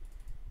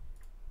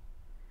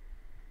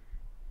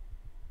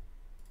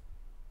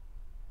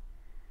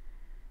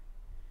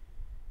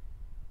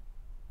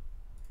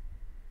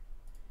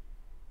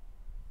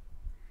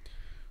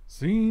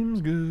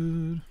 Seems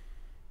good.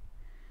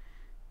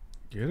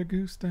 Get a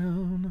goose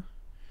down.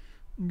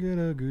 Get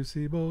a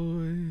goosey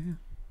boy.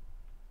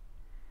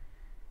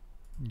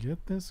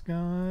 Get this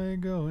guy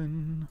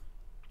going.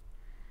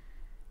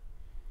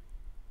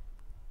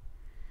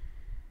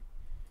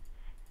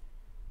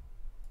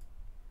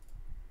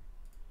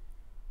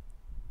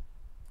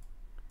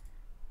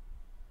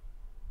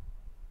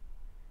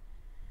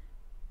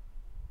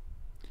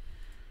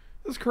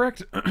 That's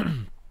correct.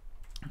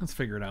 Let's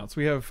figure it out.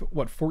 So we have,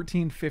 what,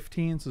 14,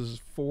 15? So this is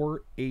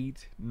 4,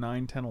 8,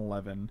 9, 10,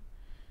 11.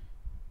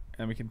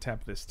 And we can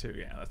tap this too.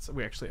 Yeah,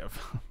 we actually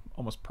have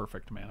almost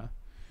perfect mana.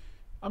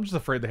 I'm just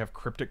afraid they have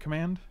Cryptic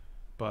Command,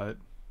 but...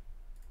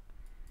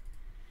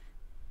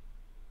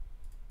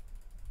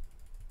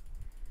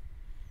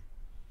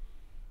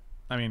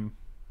 I mean,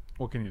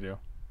 what can you do?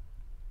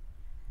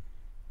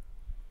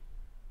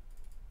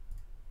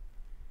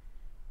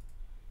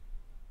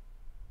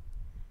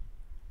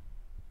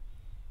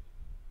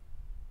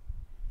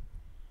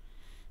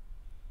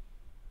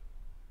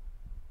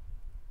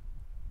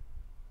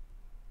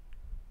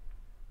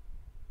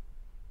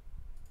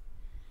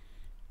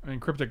 I mean,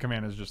 Cryptic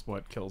Command is just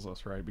what kills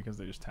us, right? Because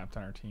they just tapped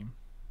on our team.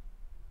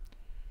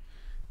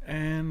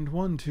 And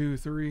 1, 2,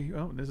 3.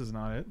 Oh, this is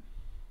not it.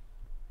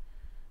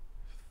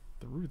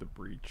 Through the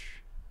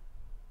Breach.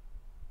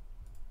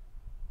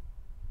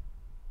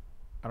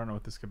 I don't know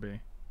what this could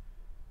be.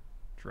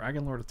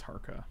 Dragon Lord of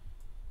Tarka.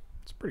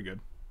 It's pretty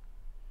good.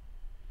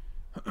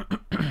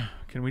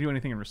 Can we do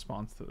anything in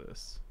response to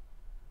this?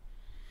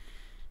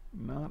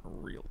 Not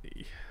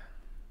really.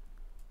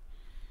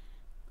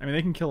 I mean,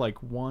 they can kill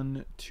like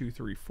 1, 2,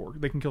 3, 4.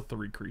 They can kill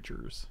 3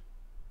 creatures.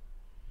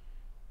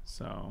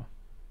 So,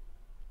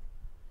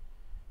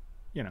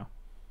 you know.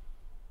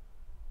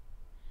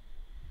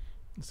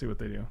 Let's see what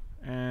they do.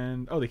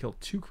 And, oh, they kill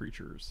 2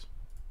 creatures.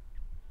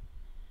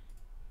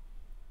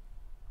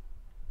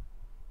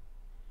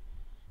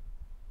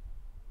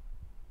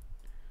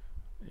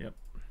 Yep.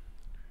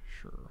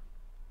 Sure.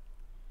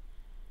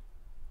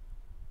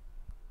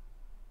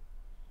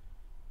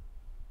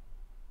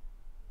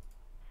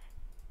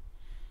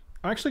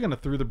 I'm actually going to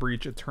Through the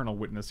Breach Eternal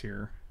Witness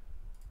here.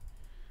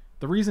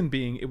 The reason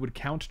being, it would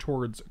count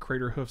towards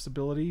Craterhoof's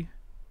ability.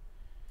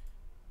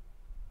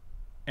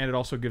 And it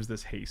also gives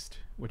this haste,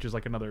 which is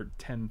like another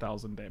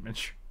 10,000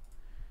 damage.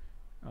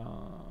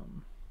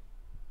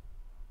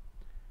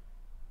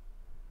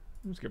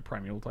 Let's get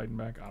Primeval Titan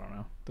back. I don't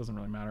know. Doesn't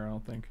really matter, I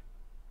don't think.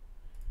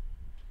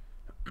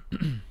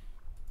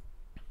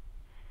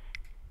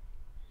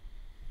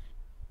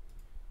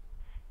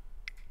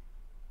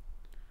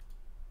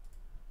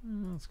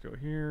 Let's go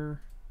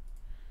here.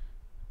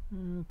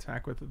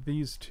 Attack with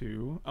these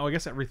 2. Oh, I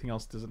guess everything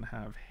else doesn't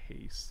have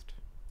haste.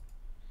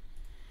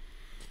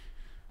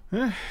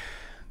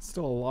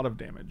 Still a lot of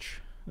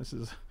damage. This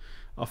is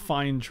a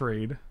fine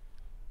trade.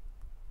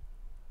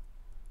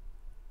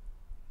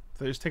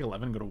 So they just take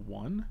 11 and go to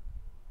 1?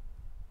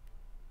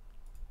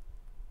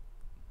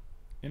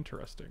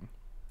 Interesting.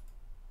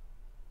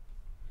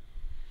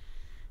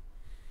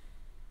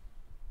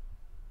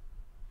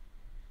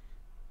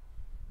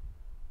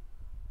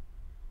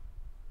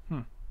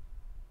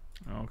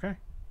 Okay.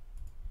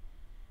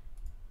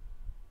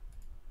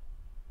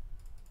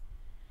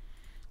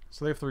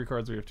 So they have 3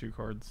 cards, we have 2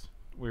 cards.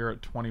 We are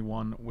at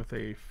 21 with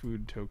a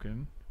food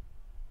token.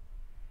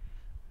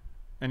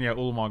 And yeah,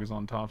 Ulamog is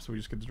on top, so we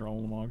just get to draw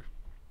Ulamog.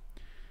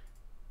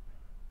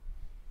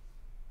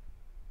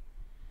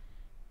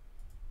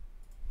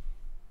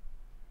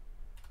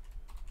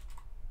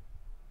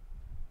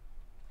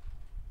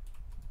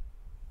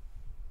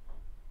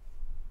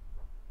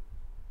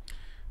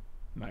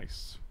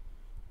 Nice.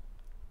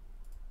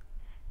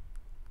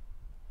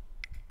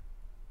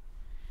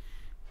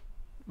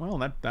 Well,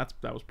 that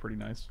was pretty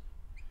nice.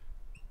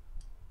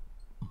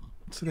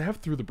 So they have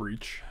Through the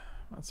Breach.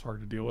 That's hard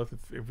to deal with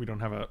if we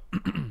don't have a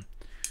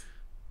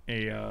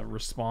a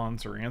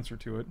response or answer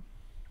to it.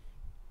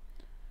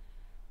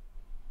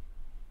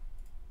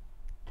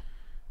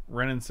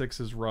 Ren and 6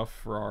 is rough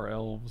for our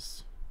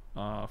elves.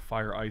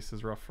 Fire Ice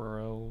is rough for our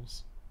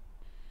elves.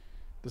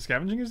 Does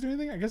Scavenging is do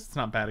anything? I guess it's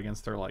not bad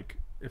against their, like,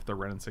 if they're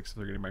Ren and 6, if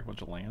they're getting back a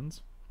bunch of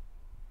lands.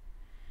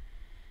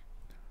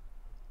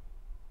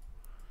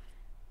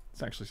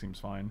 This actually seems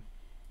fine.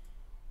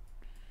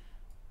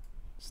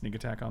 Sneak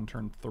attack on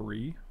turn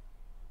 3.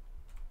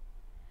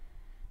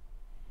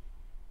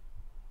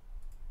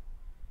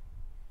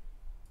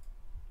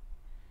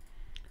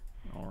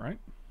 Alright.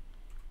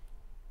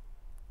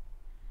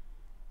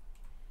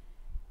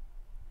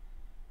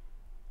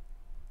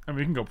 I mean,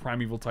 we can go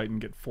Primeval Titan,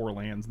 get 4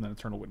 lands, and then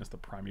Eternal Witness the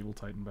Primeval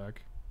Titan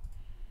back.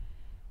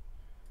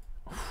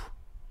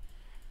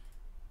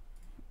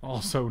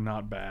 Also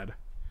not bad.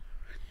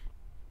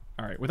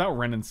 Alright, without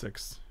Ren and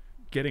 6,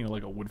 getting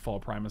like a Woodfall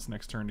Primus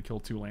next turn to kill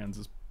 2 lands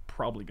is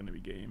probably going to be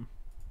game.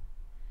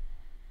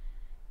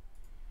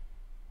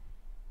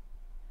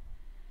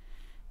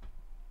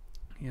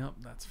 Yep,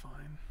 that's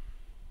fine.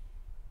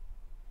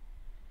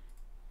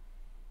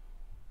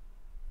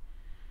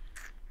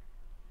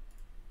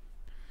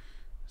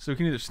 So we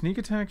can either sneak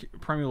attack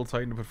Primeval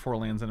Titan to put 4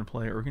 lands into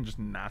play, or we can just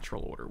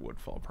natural order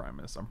Woodfall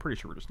Primus. I'm pretty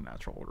sure we're just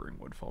natural ordering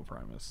Woodfall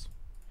Primus.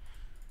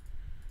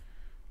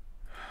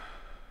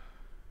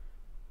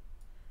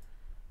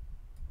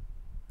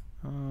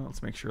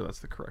 Let's make sure that's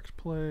the correct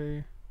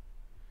play.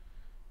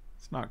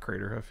 It's not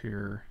Craterhoof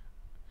here.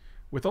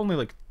 With only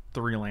like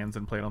 3 lands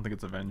in play, I don't think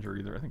it's Avenger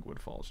either. I think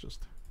Woodfall is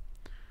just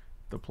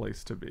the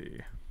place to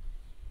be.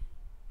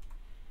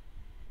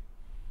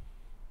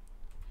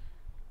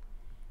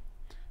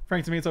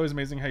 Frank, to me, it's always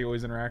amazing how you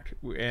always interact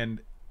and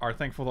are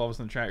thankful to all of us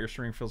in the chat. Your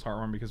stream feels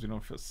heartwarming because we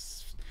don't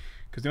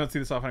see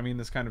this often. I mean,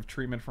 this kind of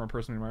treatment from a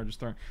person we are just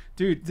throwing.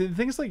 Dude, the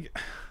thing is, like,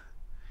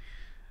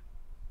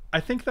 I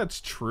think that's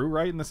true,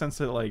 right? In the sense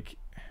that, like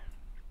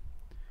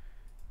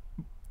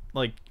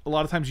a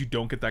lot of times you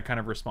don't get that kind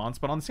of response,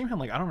 but on the same hand,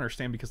 like, I don't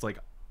understand because, like,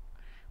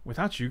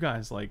 without you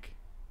guys, like,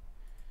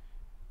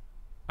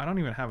 I don't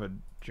even have a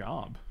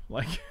job.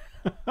 Like,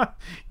 you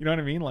know what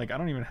I mean? Like, I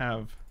don't even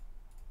have.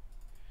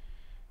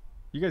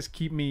 You guys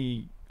keep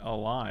me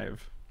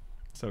alive,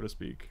 so to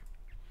speak.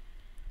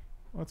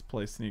 Let's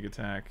play sneak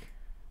attack.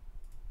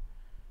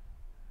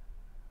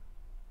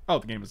 Oh,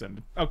 the game has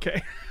ended.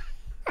 Okay.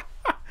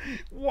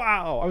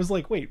 Wow. I was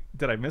like, wait,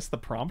 did I miss the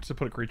prompt to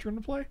put a creature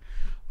into play?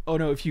 Oh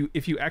no, if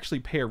you actually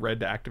pay a red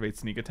to activate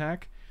sneak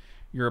attack,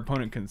 your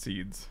opponent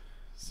concedes.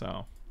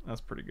 So that's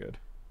pretty good.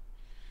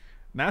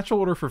 Natural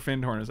order for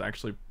Findhorn is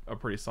actually a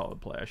pretty solid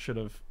play. I should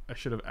have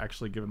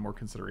actually given more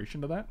consideration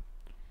to that.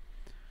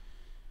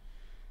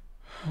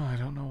 I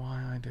don't know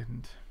why I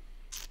didn't.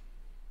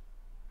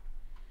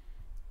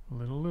 A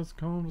little less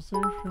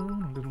conversation,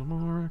 a little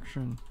more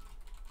action.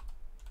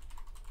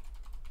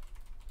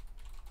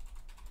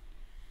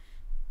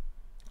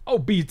 Oh,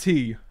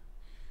 BT.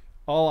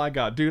 All I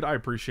got. Dude, I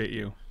appreciate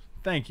you.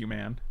 Thank you,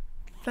 man.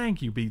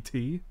 Thank you,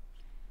 BT.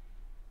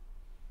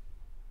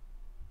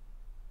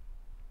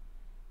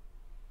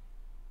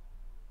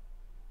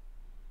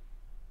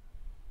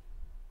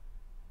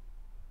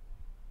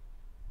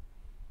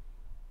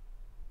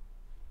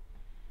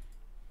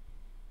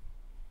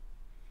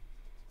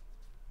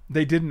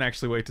 They didn't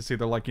actually wait to see.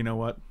 They're like, you know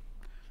what?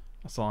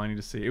 That's all I need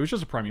to see. It was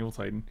just a Primeval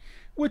Titan.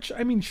 Which,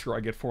 I mean, sure, I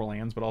get 4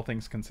 lands, but all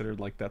things considered,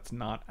 like, that's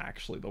not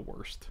actually the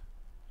worst.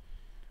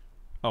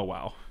 Oh,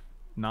 wow.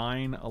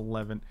 9,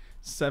 11,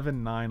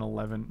 7, 9,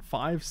 11,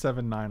 5,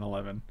 7, 9,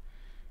 11.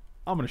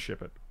 I'm going to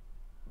ship it.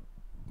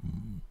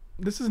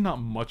 This is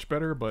not much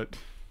better, but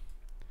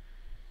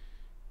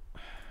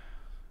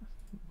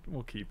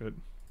we'll keep it.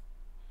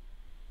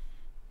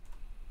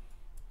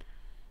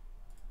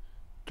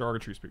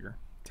 Derogatory Speaker.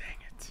 Dang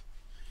it.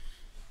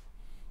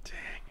 Dang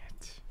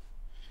it.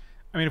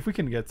 I mean, if we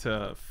can get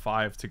to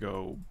 5 to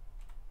go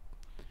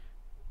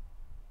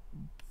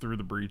through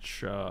the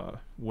breach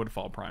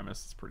Woodfall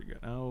Primus, it's pretty good.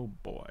 Oh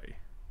boy.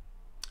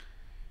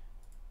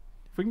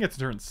 If we can get to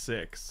turn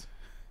 6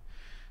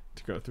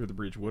 to go through the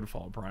breach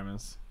Woodfall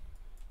Primus.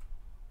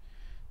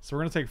 So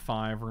we're going to take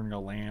 5. We're going to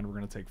go land. We're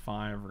going to take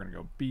 5. We're going to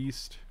go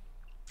beast.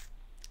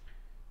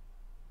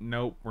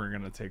 Nope. We're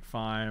going to take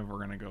 5. We're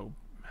going to go...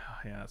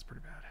 yeah, that's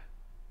pretty bad.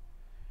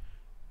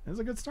 It's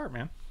a good start,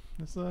 man.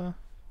 It's a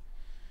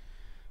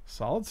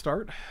solid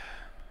start.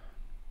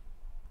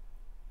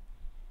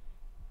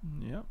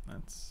 Yep,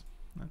 that's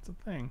a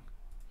thing.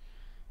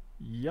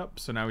 Yep,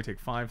 so now we take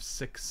 5,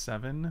 6,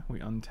 7. We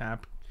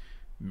untap,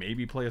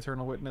 maybe play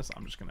Eternal Witness.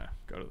 I'm just gonna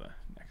go to the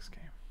next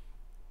game.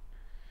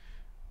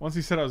 Once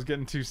he said I was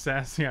getting too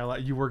sassy,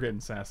 you were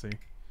getting sassy.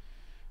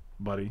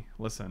 Buddy,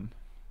 listen.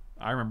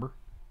 I remember.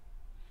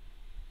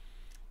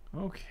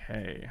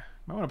 Okay.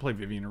 I want to play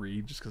Vivian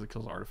Reed just because it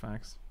kills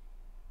artifacts.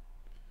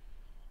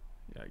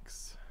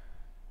 Yikes.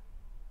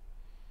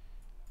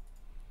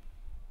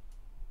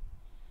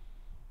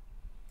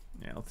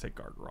 Yeah, let's take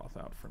Gargaroth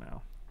out for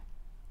now.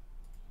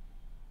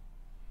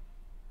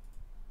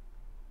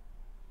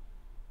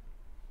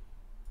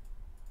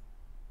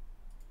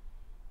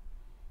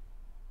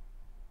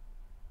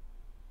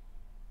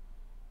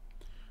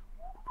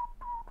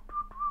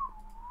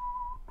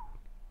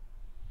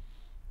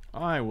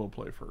 I will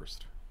play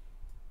first.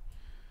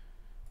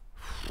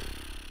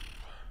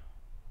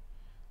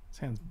 This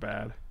hand's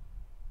bad.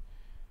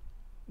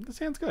 This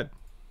hand's good.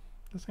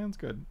 This hand's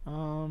good.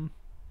 I'm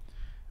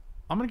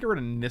gonna get rid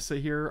of Nissa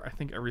here. I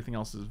think everything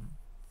else is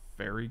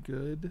very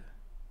good.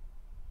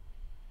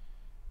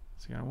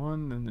 So you got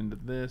one, and into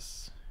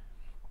this.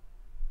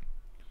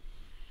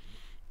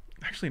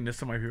 Actually,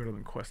 Nissa might be better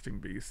than Questing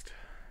Beast.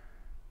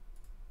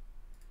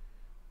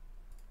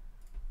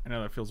 I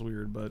know that feels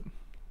weird, but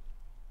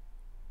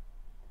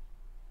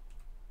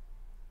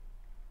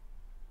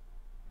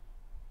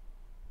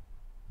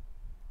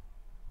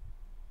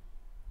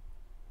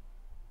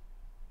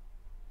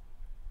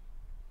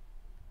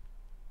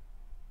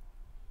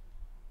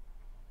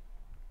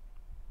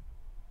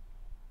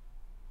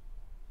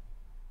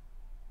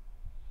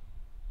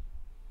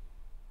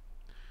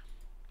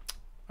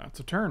that's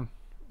a turn.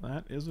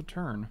 That is a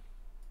turn.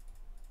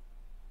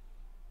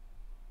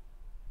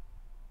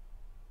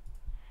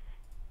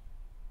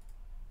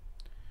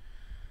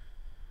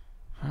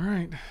 All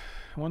right,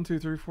 1, 2,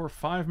 3, 4,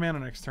 5 mana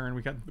next turn.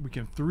 We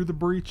can through the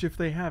breach if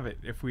they have it.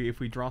 If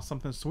we draw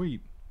something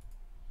sweet.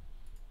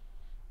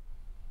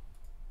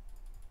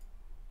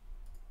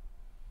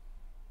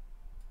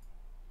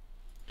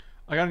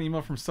 I got an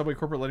email from Subway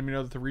Corporate letting me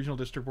know that the regional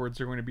district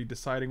boards are going to be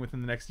deciding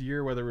within the next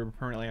year whether we're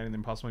permanently adding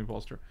them, possibly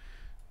bolster.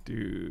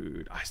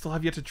 Dude, I still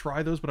have yet to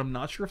try those, but I'm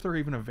not sure if they're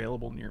even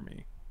available near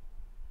me.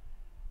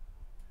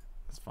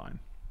 That's fine.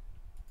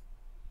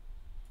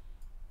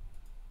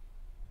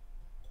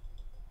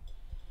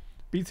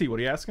 BT, what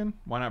are you asking?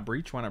 Why not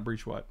breach? Why not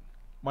breach what?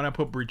 Why not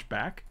put breach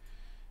back?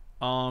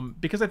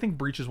 Because I think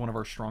breach is one of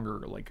our stronger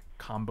like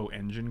combo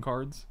engine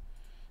cards,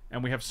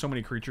 and we have so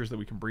many creatures that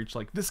we can breach,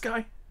 like this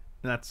guy.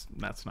 And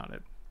that's not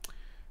it.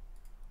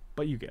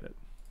 But you get it.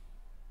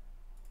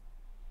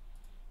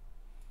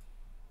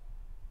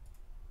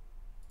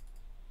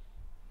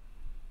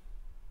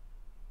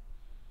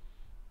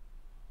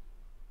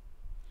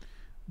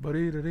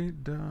 They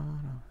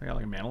got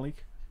like a mana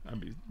leak.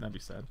 That'd be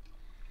sad.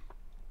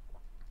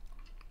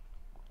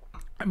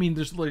 I mean,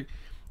 there's like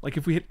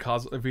if we hit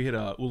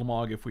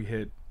Ulamog, if we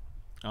hit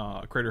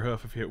Crater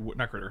Hoof, if we hit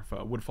not Crater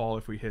Hoof, Woodfall,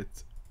 if we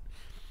hit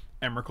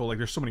Emrakul, like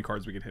there's so many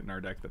cards we could hit in our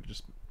deck that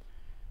just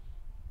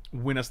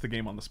win us the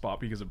game on the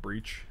spot because of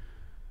breach.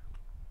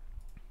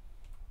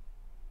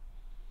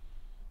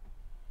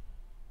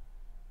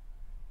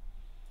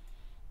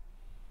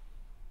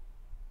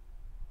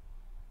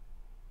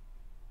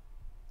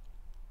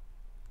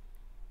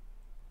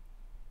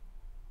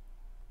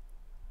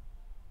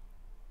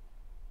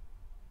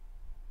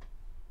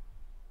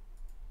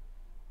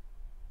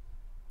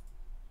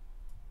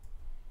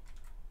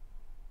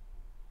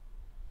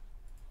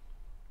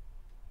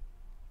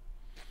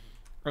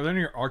 Are there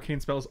any arcane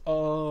spells?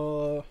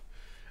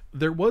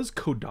 There was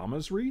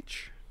Kodama's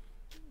Reach,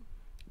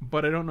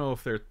 but I don't know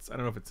if it's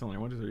only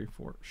 1, 2, 3,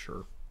 4.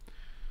 Sure.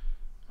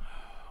 Oh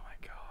my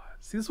god.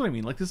 See, this is what I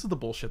mean. Like, this is the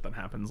bullshit that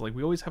happens. Like,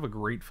 we always have a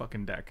great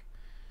fucking deck,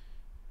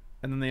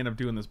 and then they end up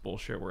doing this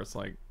bullshit where it's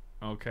like,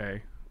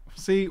 okay,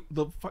 see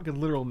the fucking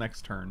literal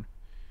next turn.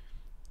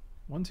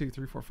 1, 2,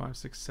 3, 4, 5,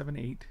 6, 7,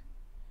 8,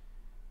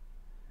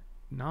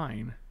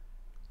 9.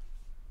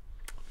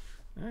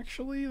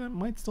 Actually, that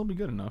might still be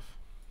good enough.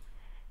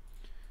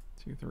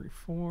 2, 3,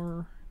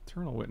 4.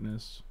 Eternal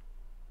Witness.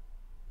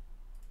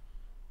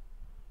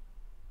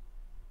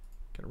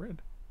 Get a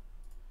red.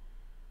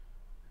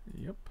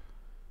 Yep.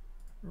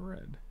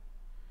 Red.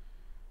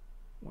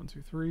 1,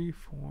 2, 3,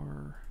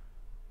 4.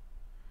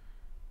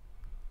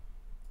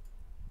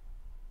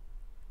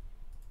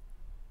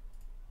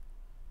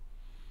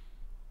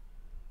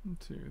 1,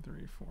 2, 3,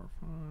 4,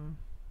 5.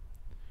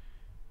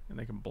 And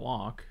they can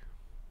block,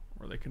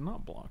 or they can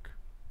not block.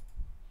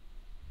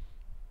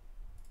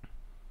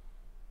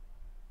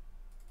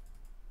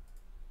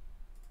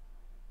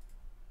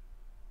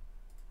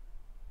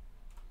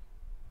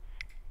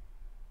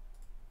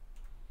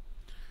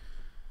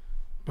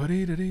 I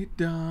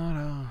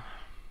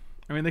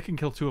mean, they can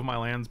kill 2 of my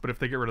lands, but if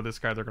they get rid of this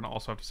guy, they're going to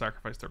also have to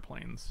sacrifice their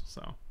planes,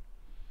 so.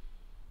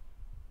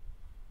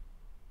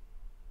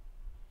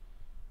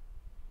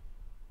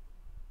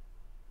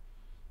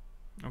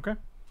 Okay.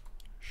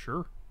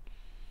 Sure.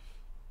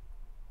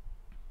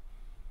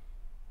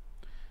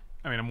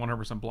 I mean, I'm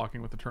 100%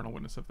 blocking with Eternal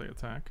Witness if they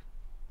attack.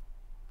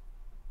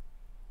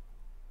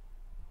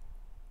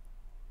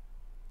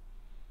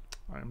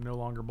 I am no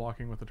longer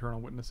blocking with Eternal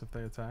Witness if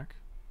they attack.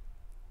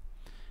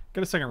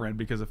 Get a second red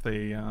because if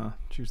they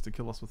choose to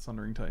kill us with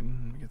Sundering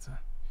Titan, we get to...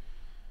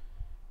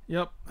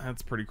 Yep,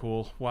 that's pretty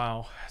cool.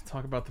 Wow.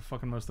 Talk about the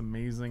fucking most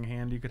amazing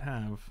hand you could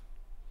have.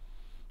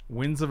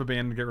 Winds of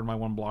Abandon to get rid of my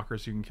 1 blocker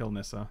so you can kill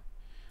Nissa.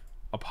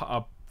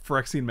 A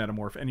Phyrexian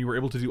Metamorph, and you were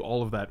able to do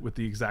all of that with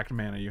the exact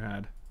mana you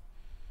had.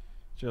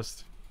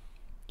 Just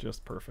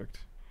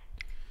perfect.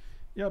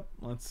 Yep,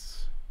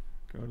 let's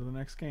go to the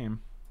next game.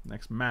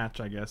 Next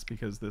match, I guess,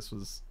 because this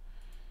was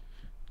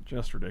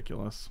just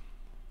ridiculous.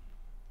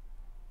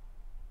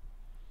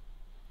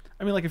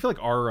 I mean, like, I feel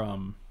like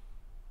our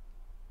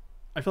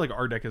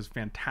deck is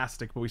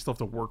fantastic, but we still have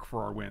to work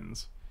for our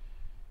wins.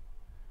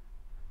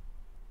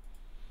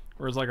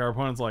 Whereas like our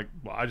opponent's like,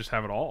 well, I just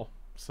have it all.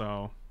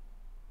 So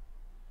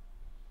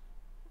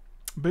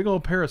big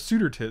old pair of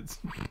suitor tits.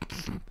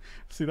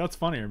 See, that's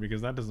funnier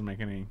because that doesn't make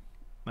any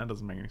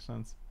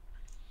sense.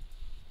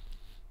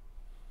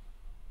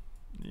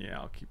 Yeah,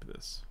 I'll keep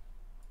this.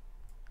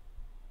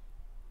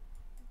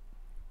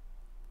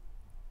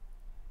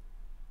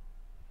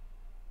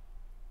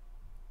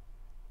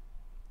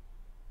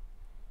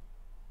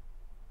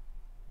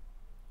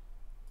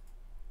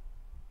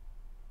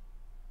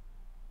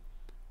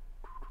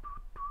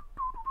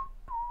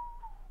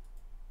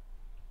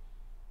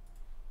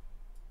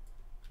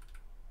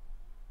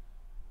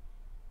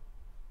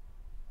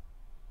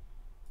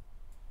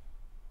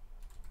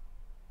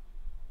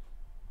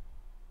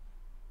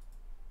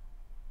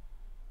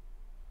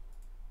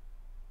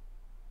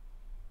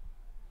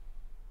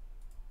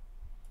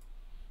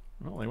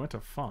 Well, they went to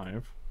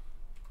 5.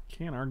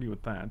 Can't argue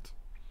with that.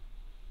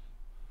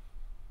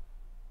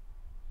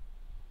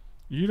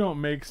 You don't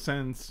make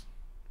sense.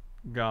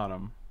 Got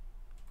him.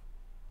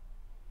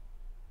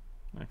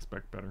 I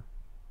expect better.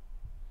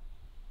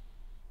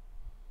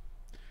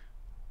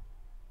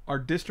 Our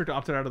district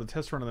opted out of the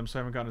test run of them, so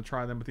I haven't gotten to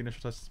try them, but the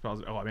initial test is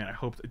positive. Oh, I mean, I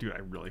hope, dude, I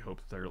really hope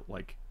they're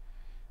like,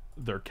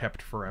 they're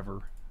kept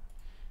forever.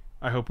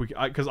 I hope we,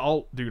 because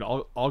I'll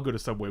go to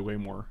Subway way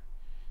more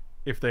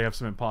if they have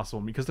some Impossible,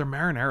 because their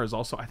marinara is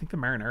also, I think the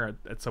marinara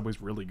at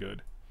Subway's really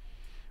good.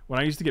 When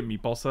I used to get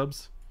meatball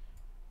subs,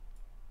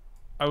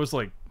 I was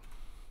like,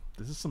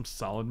 this is some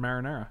solid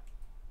marinara.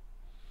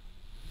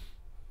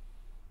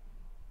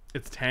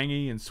 It's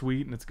tangy and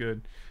sweet and it's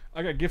good.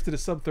 I got gifted a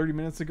sub 30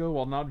 minutes ago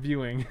while not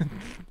viewing.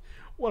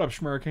 What up,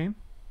 Schmurricane?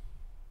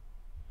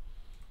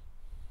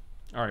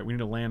 Alright, we need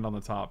to land on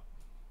the top.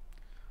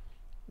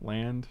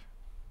 Land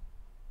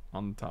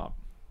on the top.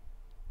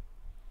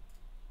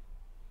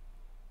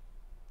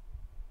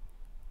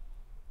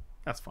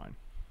 That's fine.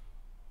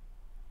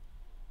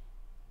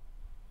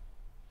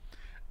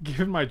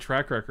 Given my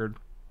track record,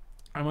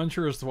 I'm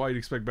unsure as to why you'd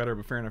expect better,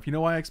 but fair enough. You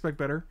know why I expect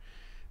better?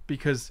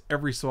 Because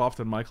every so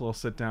often Michael will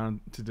sit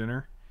down to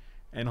dinner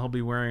and he'll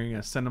be wearing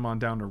a Send Him On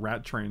Down to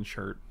Rat Train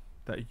shirt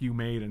that you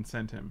made and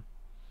sent him.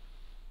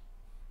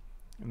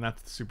 And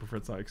that's the Super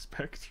Fritz I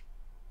expect.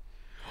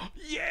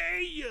 Yeah!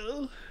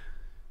 You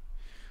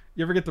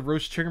ever get the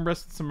roast chicken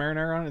breast with some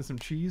marinara on it and some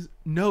cheese?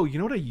 No, you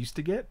know what I used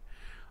to get?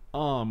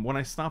 When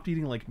I stopped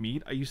eating like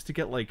meat, I used to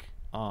get like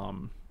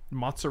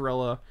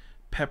mozzarella,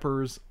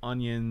 peppers,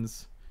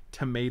 onions,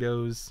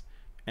 tomatoes,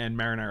 and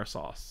marinara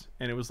sauce.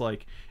 And it was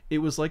like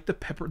the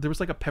pepper, there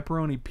was like a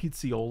pepperoni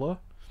pizzola.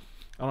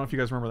 I don't know if you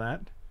guys remember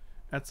that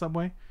at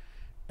Subway.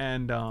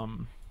 And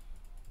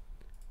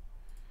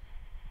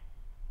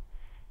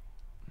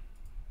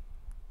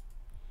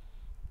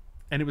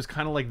it was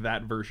kind of like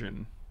that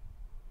version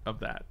of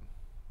that,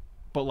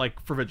 but like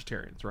for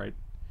vegetarians, right?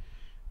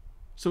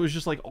 So it was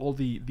just like all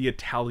the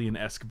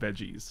Italian-esque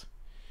veggies,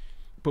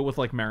 but with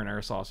like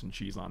marinara sauce and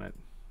cheese on it.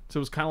 So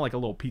it was kind of like a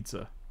little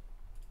pizza.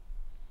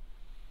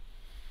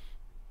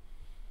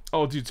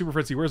 Oh, dude, Super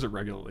Fritzy wears it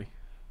regularly.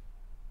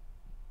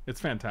 It's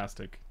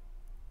fantastic.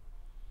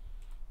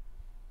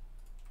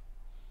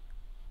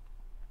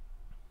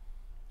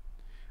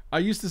 I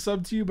used to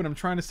sub to you, but I'm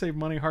trying to save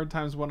money. Hard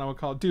times when I would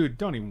call. Dude,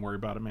 don't even worry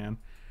about it, man.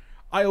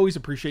 I always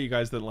appreciate you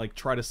guys that like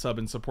try to sub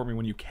and support me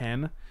when you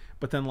can,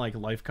 but then like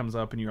life comes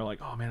up and you're like,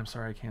 oh man, I'm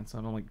sorry I can't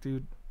sub. I'm like,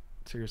 dude,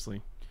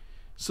 seriously,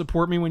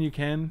 support me when you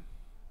can,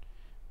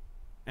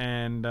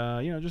 and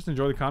you know, just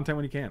enjoy the content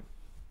when you can.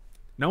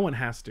 No one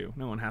has to.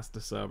 No one has to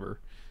sub or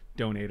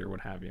donate or what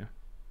have you.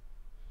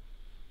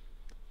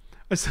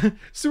 Super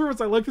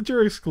Fritz, I like that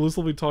you're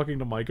exclusively talking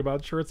to Mike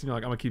about shirts, and you're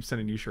like, I'm gonna keep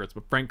sending you shirts,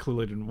 but Frank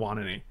clearly didn't want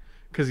any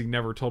because he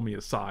never told me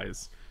his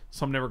size,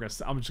 so I'm just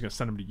gonna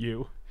send them to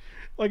you.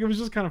 Like, it was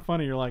just kind of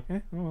funny. You're like,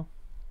 oh well.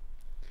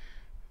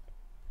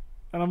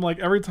 And I'm like,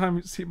 every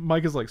time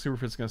Mike is like, Super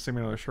Fritz is gonna send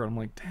me another shirt, I'm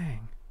like,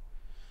 dang,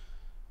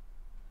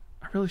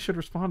 I really should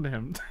respond to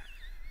him.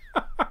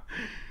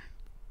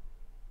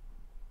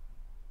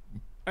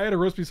 I had a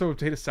roast beef with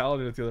potato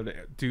salad in it the other day.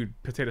 Dude,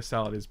 potato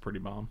salad is pretty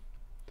bomb.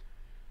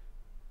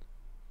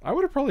 I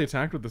would have probably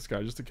attacked with this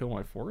guy just to kill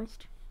my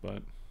forest,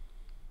 but...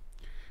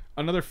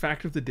 Another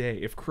fact of the day.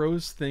 If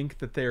crows think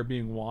that they are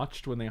being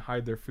watched when they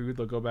hide their food,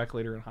 they'll go back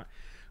later and hide.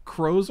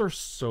 Crows are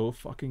so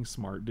fucking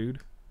smart, dude.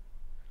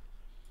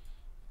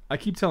 I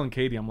keep telling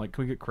Katie, I'm like,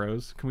 can we get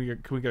crows? Can we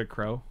get a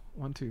crow?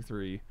 1, 2,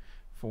 3,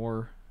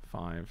 4,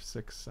 5,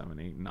 6, 7,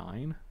 8,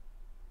 9.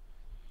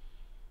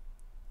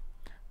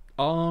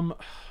 Fuck.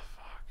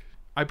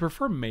 I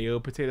prefer mayo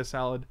potato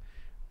salad,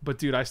 but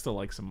dude, I still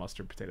like some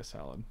mustard potato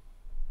salad.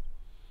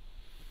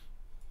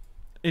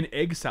 In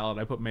egg salad,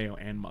 I put mayo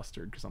and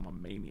mustard because I'm a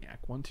maniac.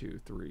 1,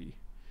 2, 3,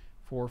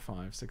 4,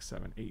 5, 6,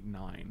 7, 8,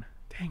 9.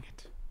 Dang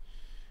it.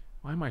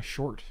 Why am I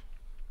short?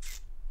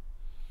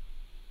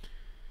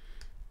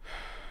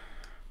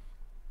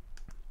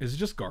 Is it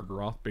just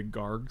Gargaroth, big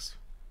Gargs?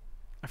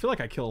 I feel like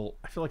I killed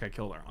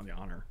her on the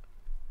honor.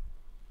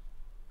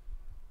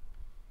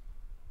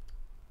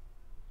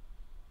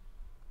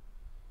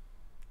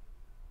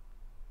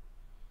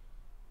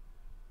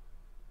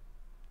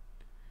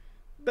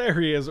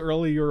 There he is,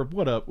 early Europe.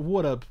 What up?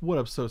 What up? What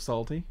up, so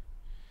salty?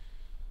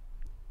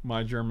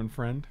 My German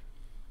friend.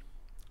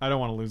 I don't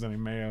want to lose any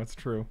mayo, it's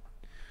true.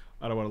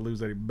 I don't want to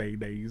lose any bay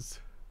days.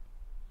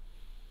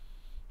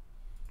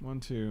 1,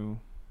 2,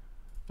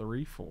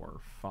 3,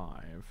 4,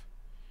 5.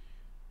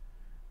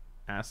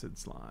 Acid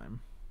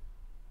slime.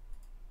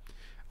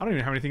 I don't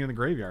even have anything in the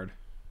graveyard.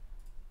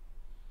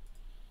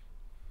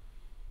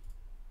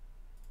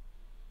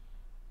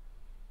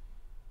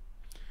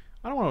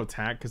 I don't want to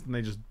attack because then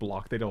they just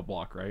block. They don't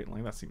block, right?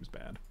 Like, that seems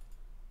bad.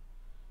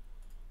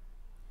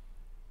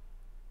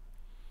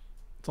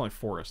 It's only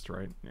forest,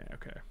 right? Yeah,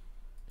 okay.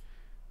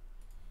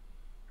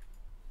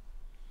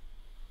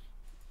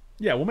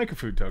 Yeah, we'll make a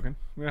food token.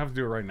 We don't have to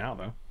do it right now,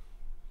 though.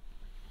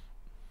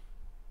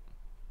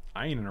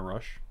 I ain't in a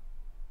rush.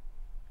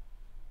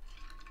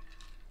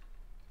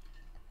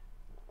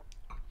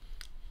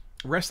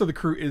 Rest of the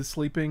crew is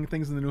sleeping.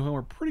 Things in the new home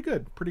are pretty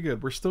good. Pretty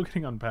good. We're still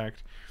getting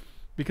unpacked.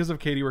 Because of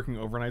Katie working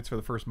overnights for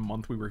the first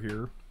month we were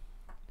here,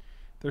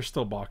 there's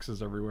still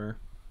boxes everywhere.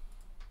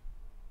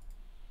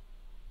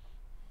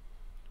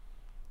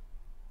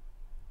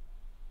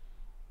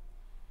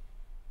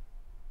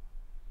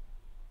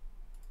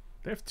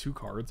 They have 2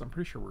 cards. I'm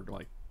pretty sure we're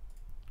like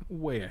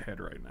way ahead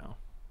right now.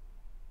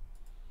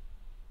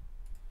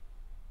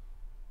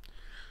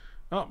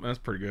 Oh, that's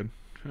pretty good.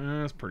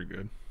 That's pretty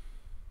good.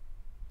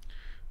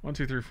 1,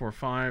 2, 3, 4,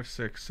 5,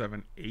 6,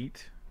 7,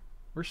 8.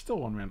 We're still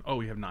 1 man. Oh,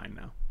 we have 9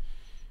 now.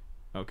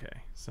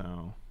 Okay,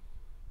 so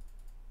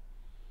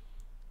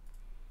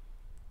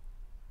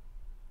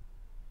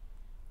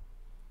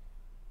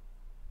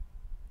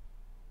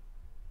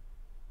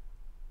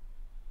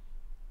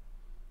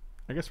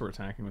I guess we're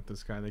attacking with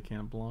this guy they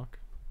can't block.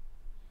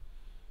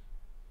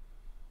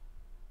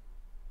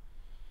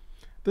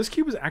 This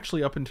cube is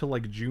actually up until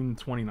like June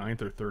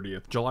 29th or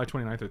 30th, July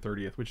 29th or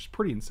 30th, which is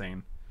pretty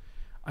insane.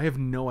 I have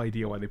no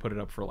idea why they put it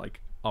up for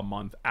like a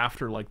month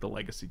after like the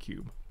legacy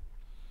cube.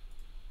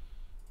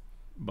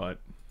 But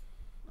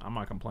I'm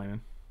not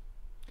complaining.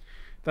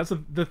 That's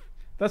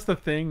the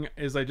thing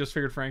is I just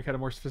figured Frank had a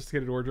more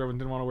sophisticated wardrobe and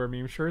didn't want to wear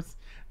meme shirts.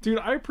 Dude,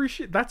 I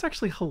appreciate that's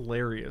actually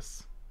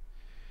hilarious.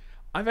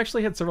 I've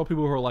actually had several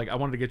people who are like, I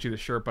wanted to get you the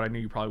shirt, but I knew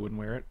you probably wouldn't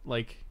wear it.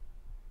 Like,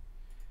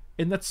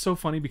 and that's so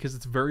funny because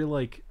it's very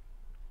like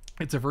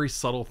it's a very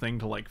subtle thing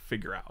to like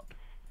figure out.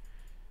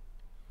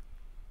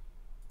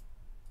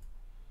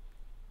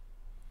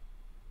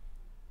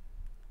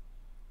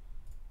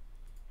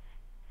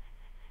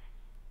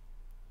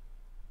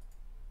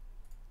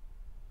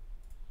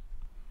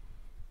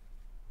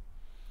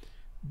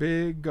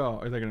 Big go.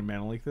 Are they going to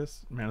mana leak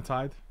this? Mana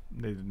tithe?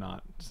 They did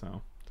not,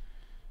 so.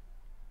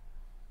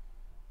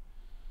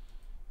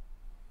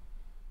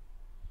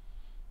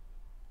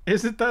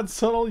 Is it that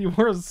subtle? You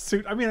wore a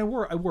suit. I mean, I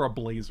wore a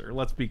blazer.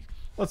 Let's be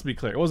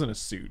clear. It wasn't a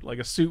suit. Like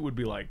a suit would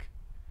be like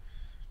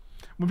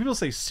when people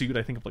say suit,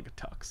 I think of like a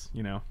tux,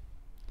 you know.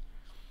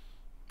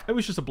 It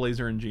was just a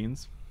blazer and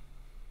jeans.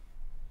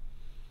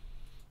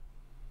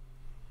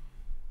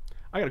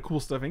 I got a cool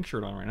stuff ink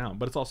shirt on right now,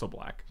 but it's also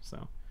black,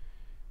 so.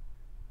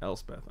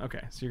 Elspeth.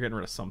 Okay, so you're getting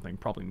rid of something.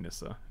 Probably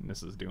Nissa.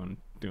 Nissa's doing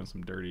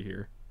some dirty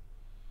here.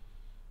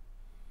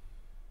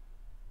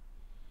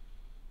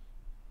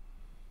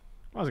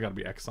 Why's it got to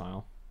be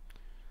Exile?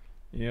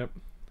 Yep.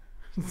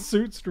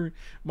 Suit stream.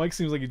 Mike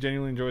seems like he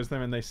genuinely enjoys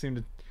them, and they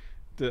seem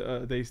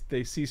to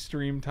they see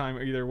stream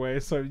time either way.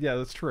 So yeah,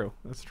 that's true.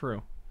 That's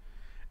true.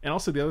 And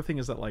also the other thing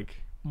is that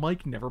like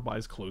Mike never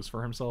buys clothes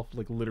for himself,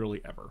 like literally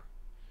ever.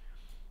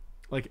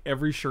 Like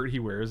every shirt he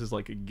wears is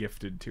like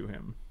gifted to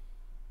him.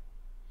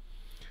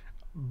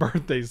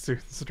 Birthday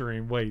suit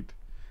stream. Wait,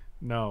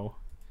 no.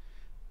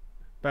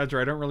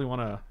 Badger, I don't really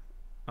want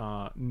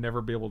to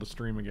never be able to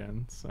stream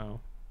again,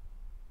 so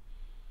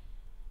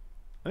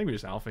I think we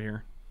just alpha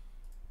here.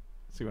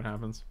 See what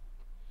happens.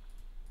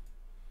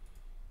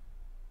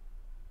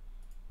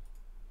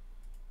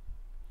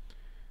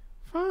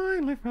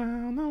 Finally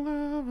found the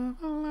love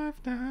of a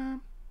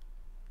lifetime.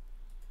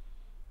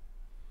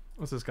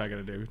 What's this guy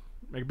gonna do?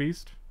 Make a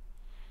beast?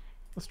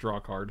 Let's draw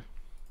a card.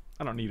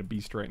 I don't need a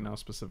beast right now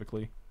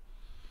specifically.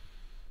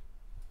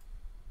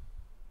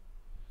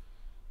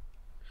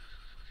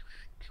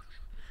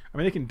 I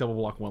mean, they can double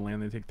block 1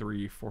 land. They take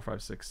 3, 4,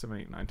 5, 6, 7,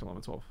 8, 9, 10,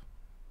 11, 12.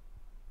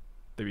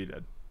 They'd be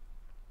dead.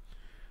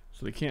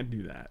 So they can't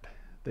do that.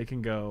 They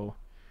can go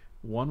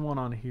 1-1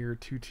 on here,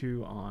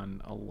 2-2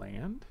 on a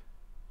land.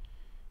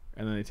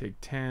 And then they take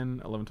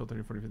 10, 11, 12,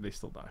 13, 14, 15. They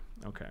still die.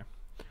 Okay.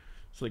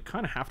 So they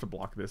kind of have to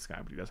block this guy,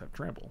 but he does have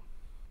trample.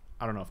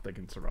 I don't know if they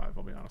can survive,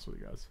 I'll be honest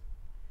with you guys.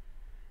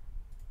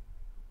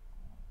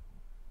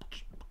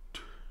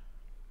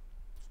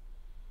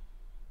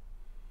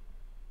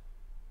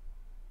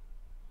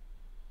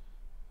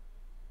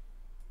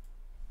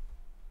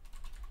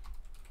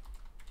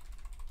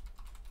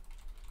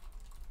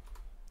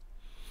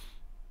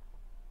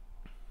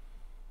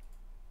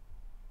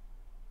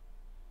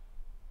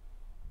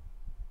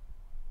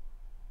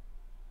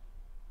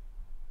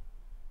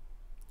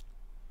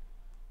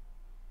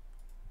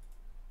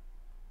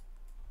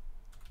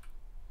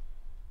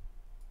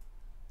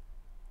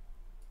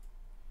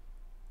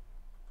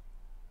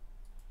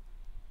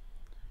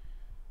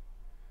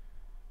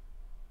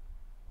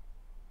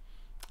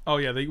 Oh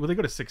yeah, they go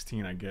to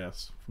 16, I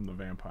guess, from the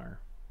vampire.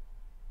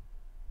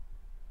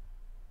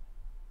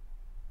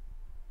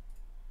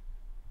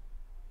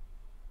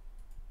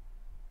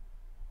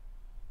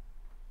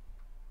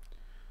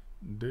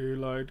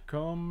 Daylight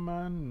come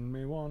and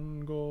me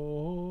one go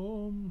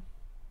home.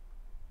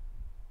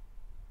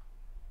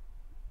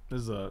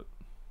 This is a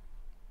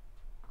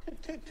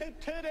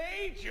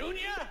Today,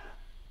 Junior?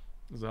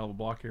 There's a hell of a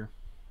block here.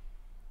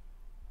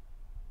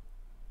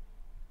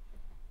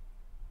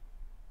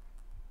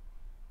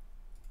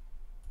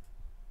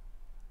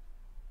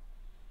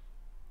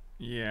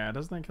 Yeah,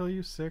 doesn't that kill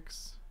you?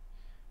 6,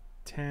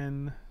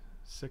 10,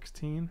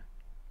 16?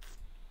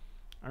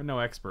 I'm no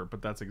expert,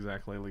 but that's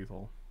exactly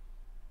lethal.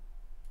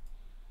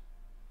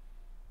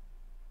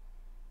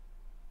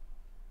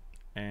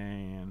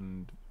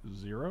 And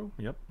 0?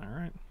 Yep,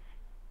 alright.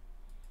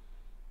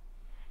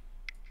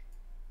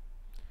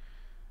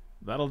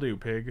 That'll do,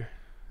 pig.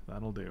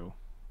 That'll do.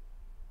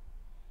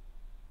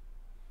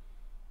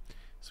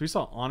 So we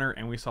saw Honor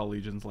and we saw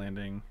Legion's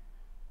Landing.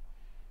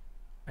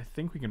 I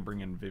think we can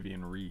bring in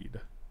Vivian Reed.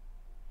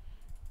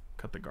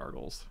 Cut the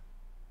gargles.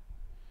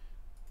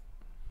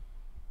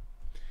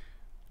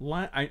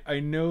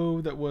 I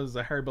know that was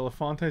a Harry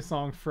Belafonte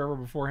song forever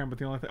beforehand, but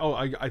the only thing... Oh,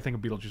 I think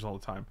of Beetlejuice all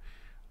the time.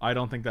 I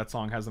don't think that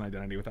song has an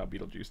identity without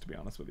Beetlejuice, to be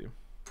honest with you.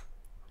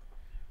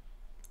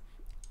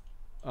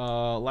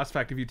 Last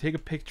fact, if you take a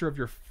picture of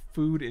your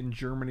food in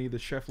Germany, the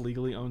chef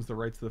legally owns the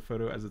rights to the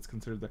photo as it's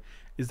considered the...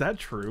 Is that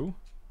true?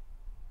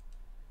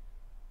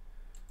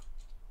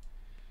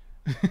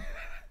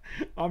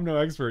 I'm no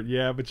expert.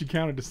 Yeah, but you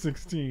counted to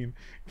 16.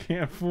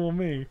 Can't fool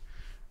me.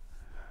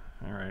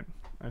 Alright,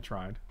 I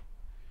tried.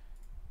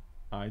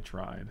 I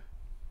tried.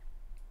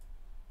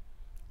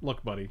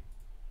 Look, buddy.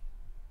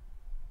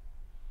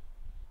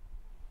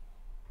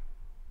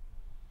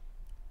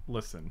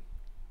 Listen.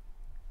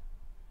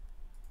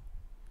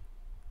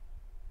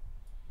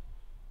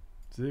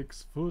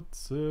 6 foot,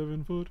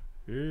 7 foot,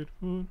 8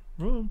 foot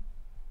from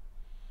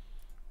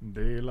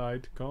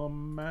daylight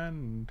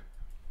command.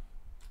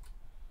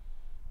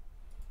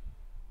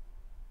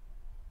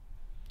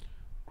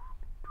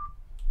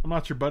 I'm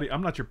not your buddy.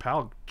 I'm not your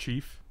pal,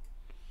 Chief.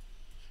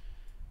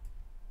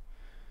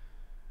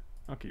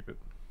 I'll keep it.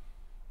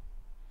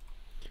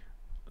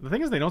 The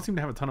thing is, they don't seem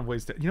to have a ton of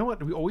ways to... You know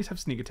what? We always have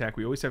sneak attack.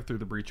 We always have through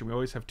the breach. And we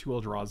always have 2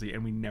 Eldrazi.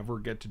 And we never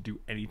get to do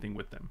anything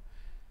with them.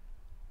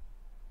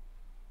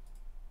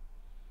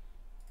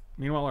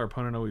 Meanwhile, our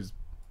opponent always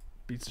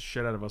beats the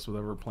shit out of us with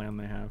whatever plan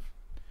they have.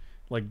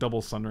 Like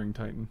double Sundering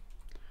Titan.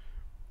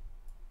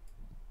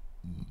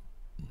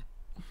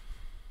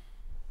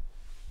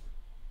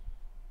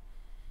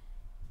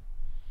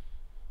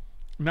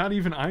 Not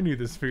even I knew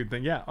this food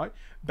thing. Yeah,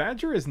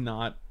 Badger is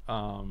not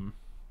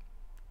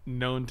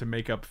known to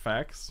make up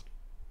facts.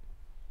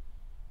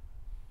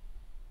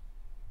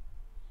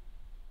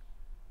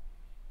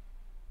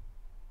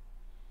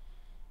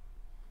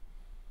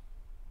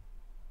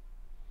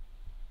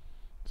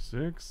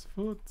 Six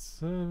foot,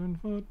 7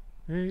 foot,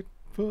 8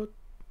 foot,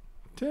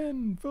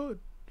 10 foot.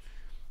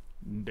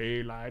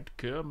 Daylight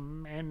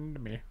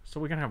command me. So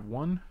we're gonna have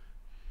one.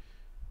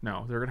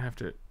 No, they're gonna have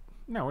to.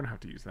 No, we don't have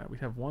to use that. We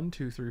have 1,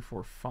 2, 3,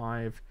 4,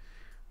 5.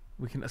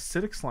 We can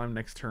acidic slime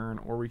next turn,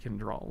 or we can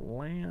draw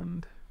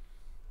land.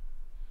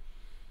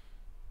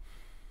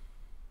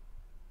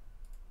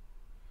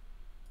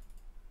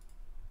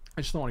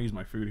 I just don't want to use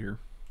my food here,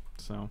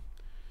 so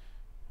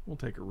we'll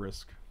take a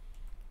risk.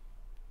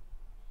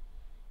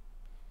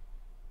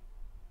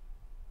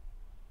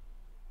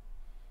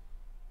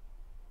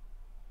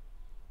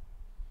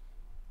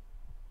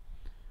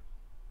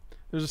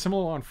 There's a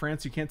similar law in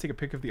France. You can't take a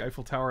pic of the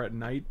Eiffel Tower at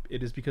night.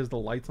 It is because the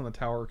lights on the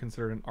tower are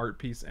considered an art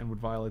piece and would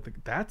violate the...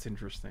 That's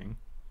interesting.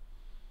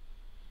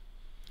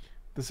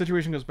 The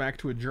situation goes back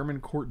to a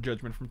German court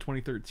judgment from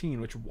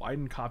 2013, which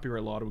widened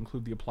copyright law to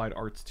include the applied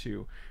arts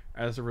too.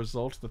 As a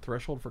result, the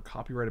threshold for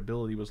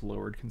copyrightability was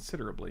lowered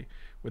considerably,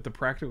 with the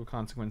practical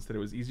consequence that it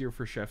was easier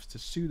for chefs to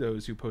sue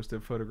those who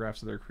posted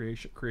photographs of their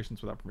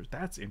creations without permission.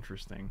 That's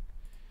interesting.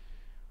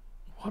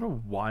 What a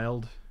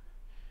wild...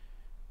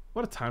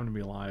 What a time to be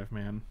alive,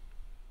 man.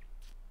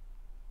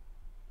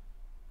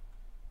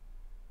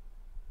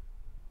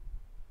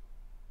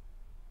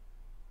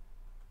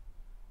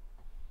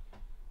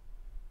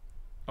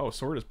 Oh,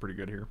 sword is pretty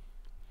good here.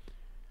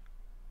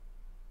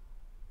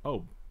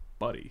 Oh,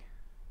 buddy.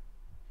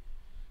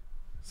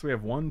 So we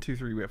have 1, 2,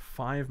 3. We have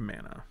 5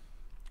 mana.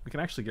 We can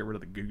actually get rid of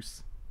the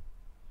goose.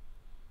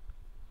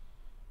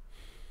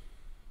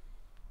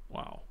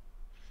 Wow.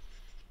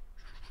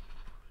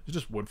 It's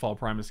just Woodfall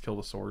Primus to kill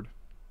the sword.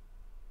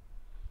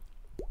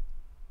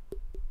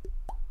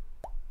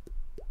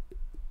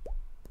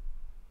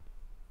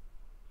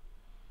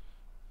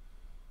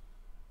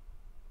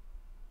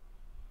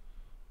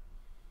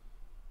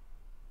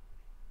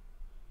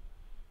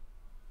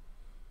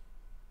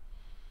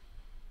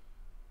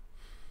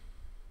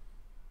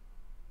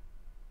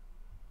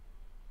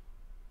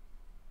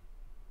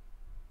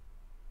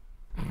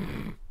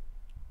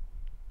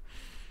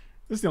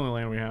 This is the only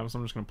land we have, so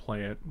I'm just going to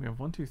play it. We have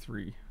 1, 2,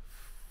 3,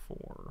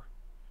 4.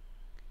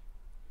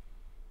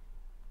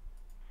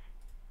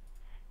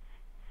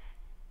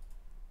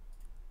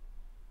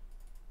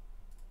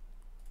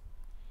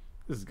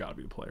 This has got to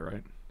be the play,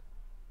 right?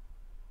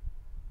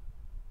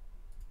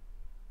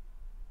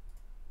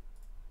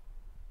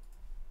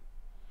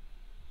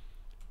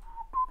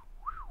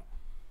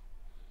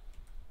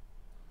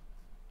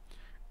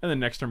 And then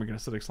next turn we can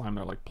acidic slime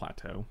their like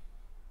plateau.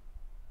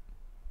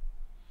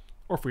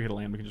 Or if we hit a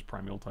land, we can just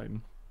Primeval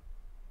Titan.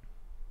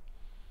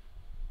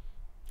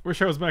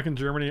 Wish I was back in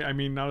Germany. I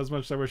mean, not as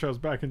much as I wish I was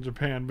back in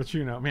Japan, but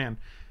you know, man.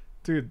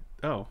 Dude,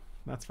 oh,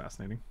 that's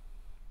fascinating.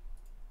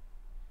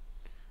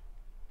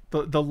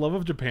 The love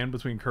of Japan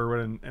between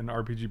Kerwin and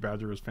RPG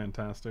Badger is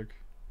fantastic.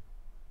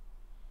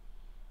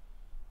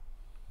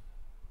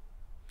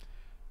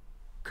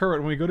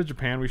 Kerwin, when we go to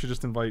Japan, we should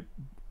just invite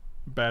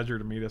Badger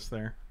to meet us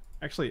there.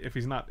 Actually, if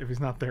he's not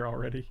there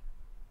already.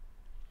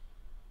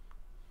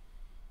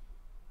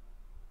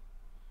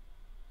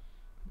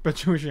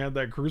 Bet you wish you had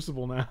that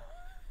Crucible now.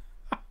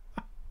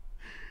 What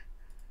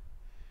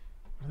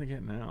do they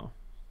get now?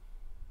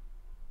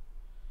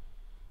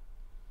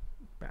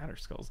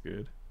 Batterskull's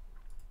good.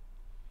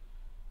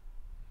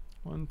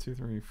 1, 2,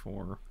 3,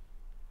 4.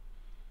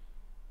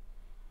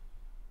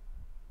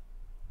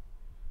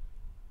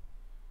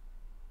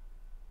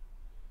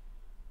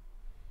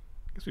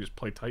 Guess we just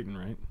play Titan,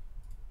 right?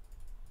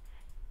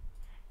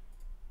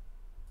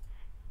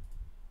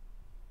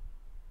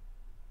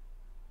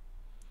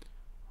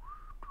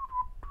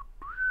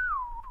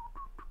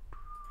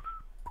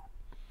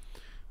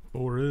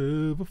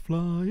 Forever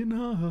flying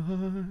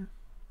high.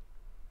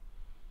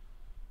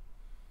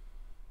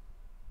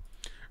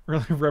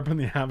 Really repping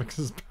the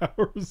Havix's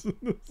powers in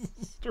this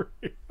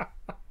story.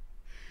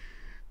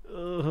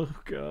 Oh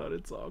god,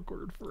 it's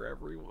awkward for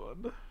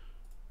everyone.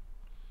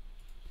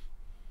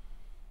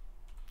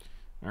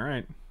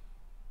 Alright.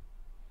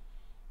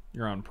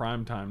 You're on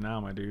prime time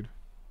now, my dude.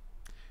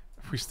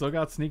 We still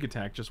got sneak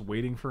attack, just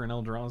waiting for an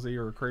Eldrazi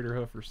or a Crater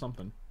Hoof or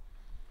something.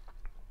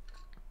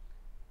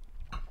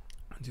 1,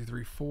 2,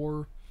 3,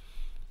 4.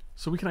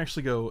 So we can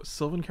actually go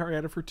Sylvan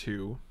Caryata for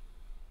 2.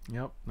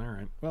 Yep,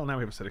 alright. Well, now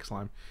we have Acidic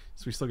Slime.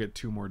 So we still get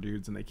 2 more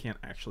dudes, and they can't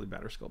actually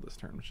Batterskull this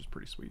turn, which is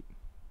pretty sweet.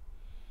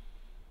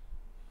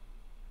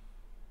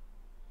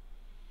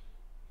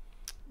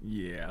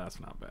 Yeah, that's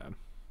not bad.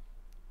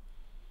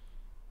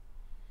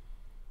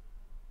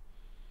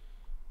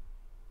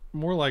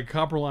 More like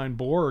Copperline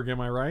Borg, am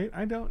I right?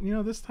 I don't, you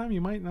know, this time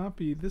you might not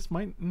be. This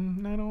might,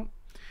 I'm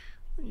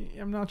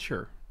not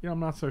sure. I'm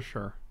not so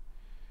sure.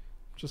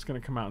 I'm just going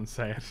to come out and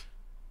say it.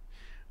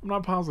 I'm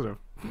not positive.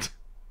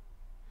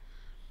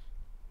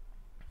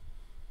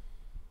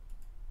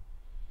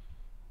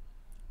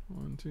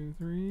 1, 2,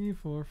 3,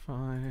 4,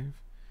 5.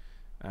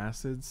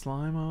 Acid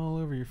slime all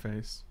over your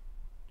face.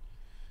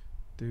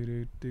 Do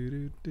do do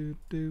do do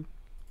do.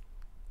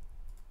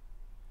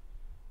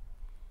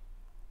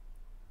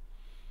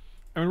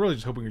 I mean, really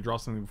just hoping we draw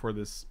something before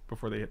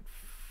they hit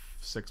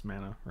 6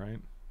 mana, right?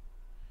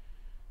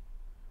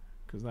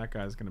 Because that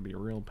guy's going to be a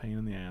real pain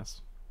in the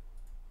ass.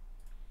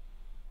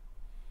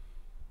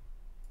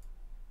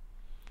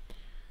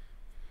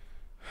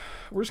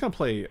 We're just going to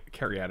play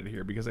Caryatid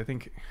here because I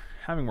think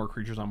having more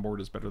creatures on board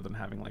is better than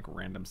having like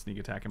random sneak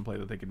attack in play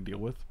that they can deal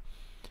with.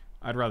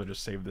 I'd rather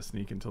just save the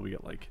sneak until we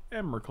get like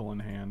Emrakul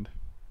in hand,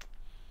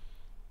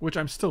 which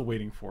I'm still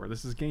waiting for.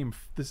 This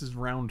is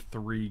round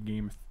 3,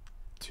 game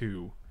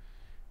 2,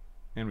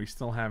 and we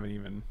still haven't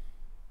even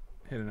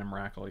hit an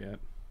Emrakul yet.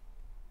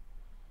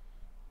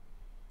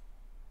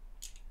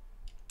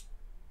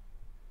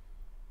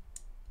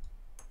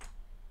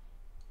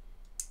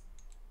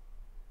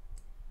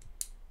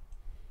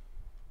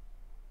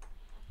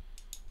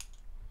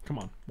 Come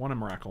on, 1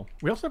 Emrakul.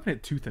 We also haven't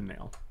hit Tooth and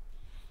Nail,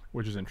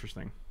 which is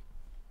interesting.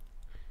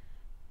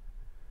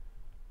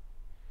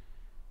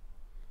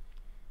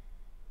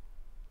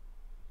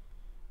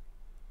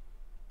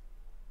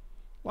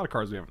 A lot of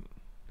cards we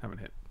haven't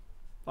hit.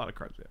 A lot of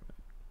cards we haven't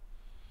hit.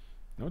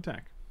 No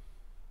attack.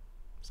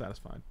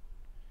 Satisfied.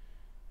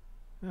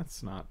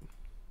 That's not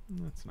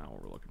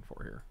what we're looking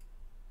for here.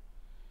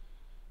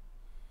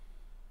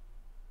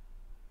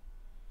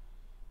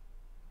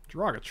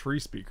 Jiraga Tree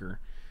Speaker.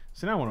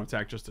 So now I want to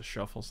attack just to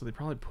shuffle, so they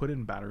probably put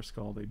in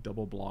Batterskull, they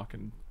double block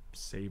and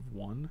save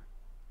 1.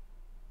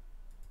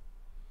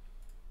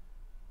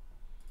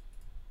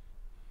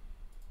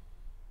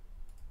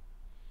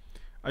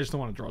 I just don't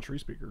want to draw Tree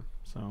Speaker,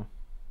 so.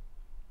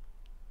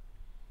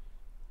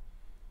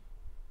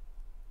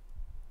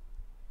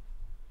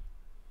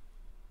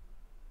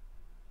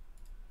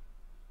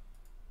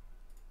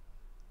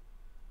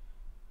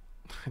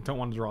 I don't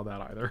want to draw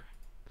that either.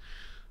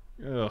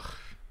 Ugh.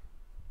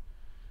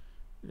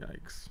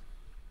 Yikes.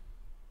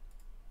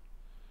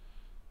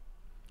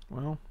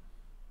 Well.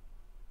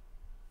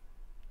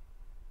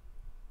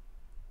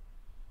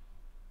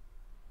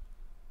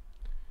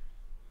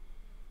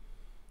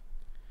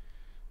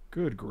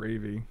 Good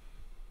gravy.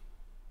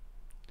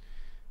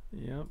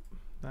 Yep,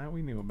 that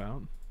we knew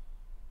about.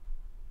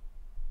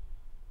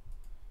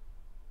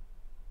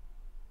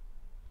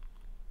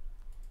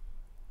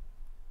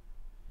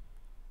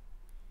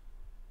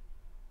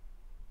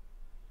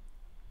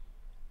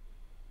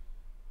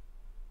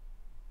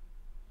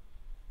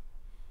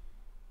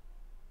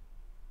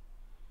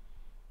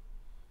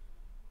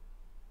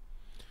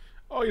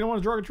 Oh, you don't want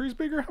a Dragon Tree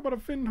Speaker? How about a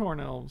Findhorn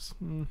Elves?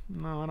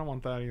 No, I don't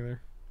want that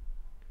either.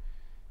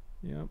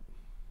 Yep.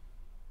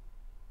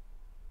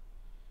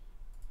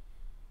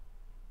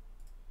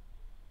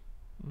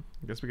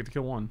 I guess we get to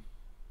kill one.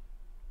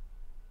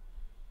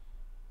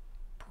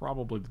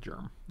 Probably the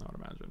Germ, I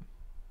would imagine.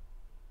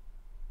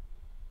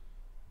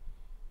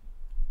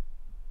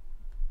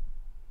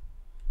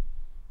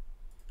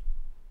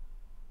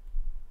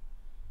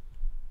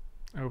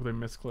 I hope they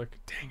misclick.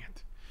 Dang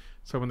it.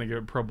 So when they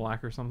get Pro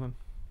Black or something?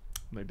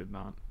 They did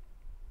not.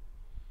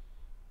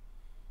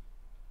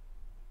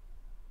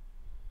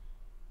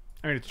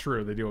 I mean, it's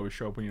true. They do always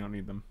show up when you don't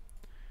need them.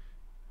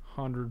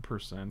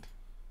 100%.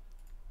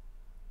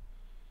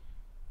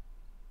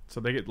 So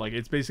they get, like,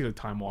 it's basically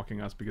time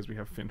walking us because we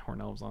have Findhorn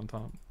Elves on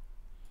top.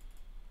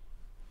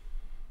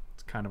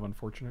 It's kind of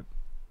unfortunate.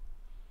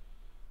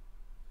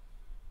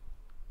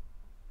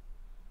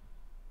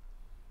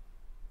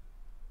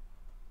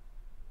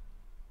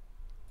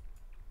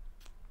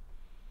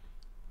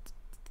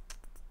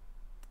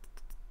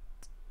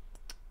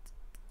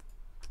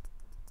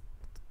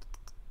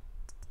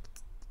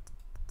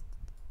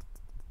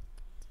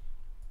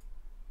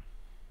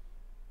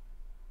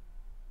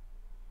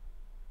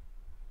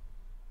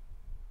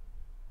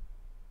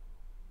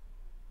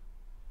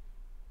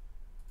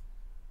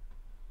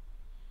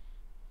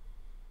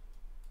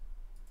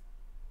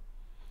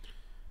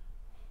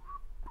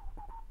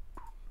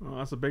 Oh,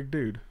 that's a big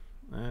dude.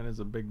 That is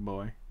a big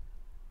boy.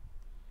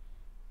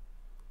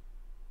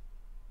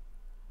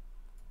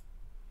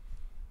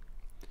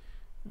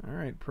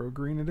 Alright, pro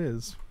green it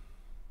is.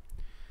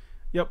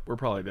 Yep, we're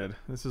probably dead.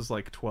 This is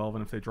like 12,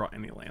 and if they draw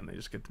any land, they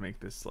just get to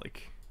make this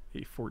like a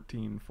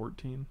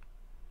 14-14.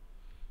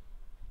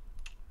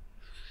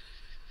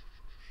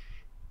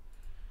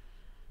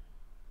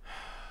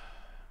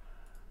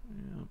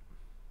 Yep.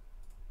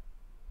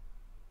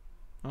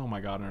 Oh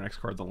my god, our next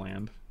card's a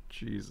land.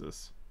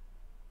 Jesus.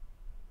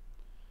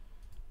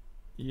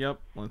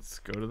 Yep, let's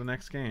go to the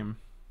next game.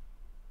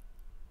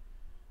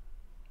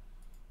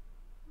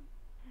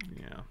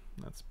 Yeah,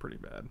 that's pretty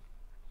bad.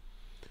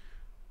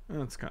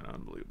 That's kind of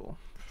unbelievable.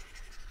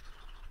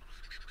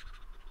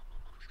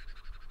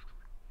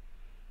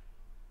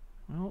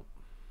 Well.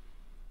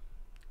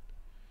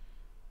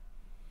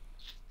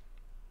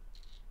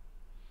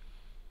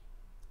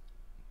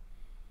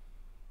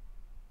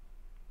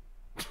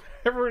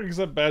 Everyone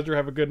except Badger,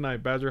 have a good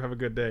night. Badger, have a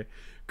good day.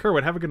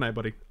 Kerwood, have a good night,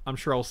 buddy. I'm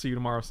sure I'll see you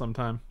tomorrow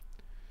sometime.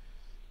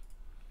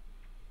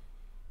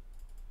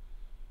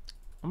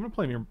 I'm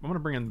gonna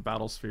bring in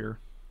Battle Sphere.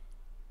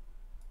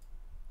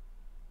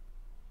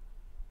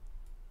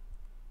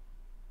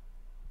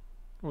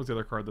 What was the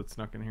other card that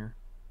snuck in here?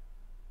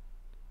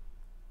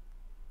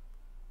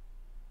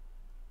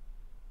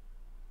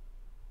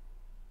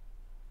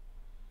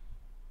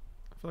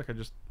 I feel like I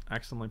just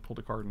accidentally pulled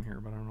a card in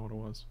here, but I don't know what it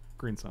was.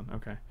 Green Sun,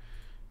 okay.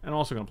 And I'm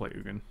also gonna play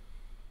Ugin.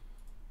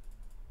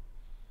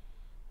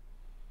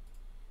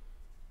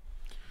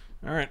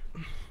 Alright,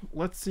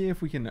 let's see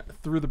if we can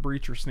through the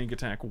breach or sneak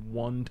attack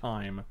one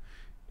time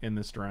in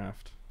this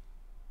draft.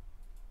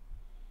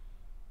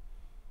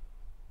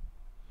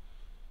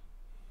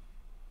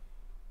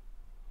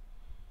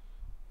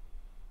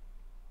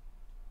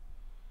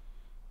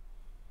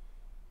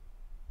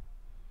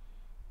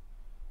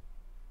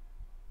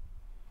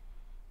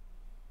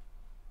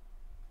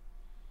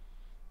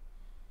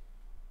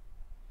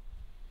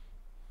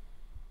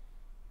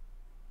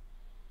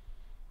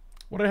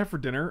 What do I have for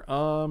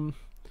dinner?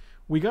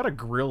 We got a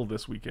grill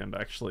this weekend,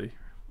 actually.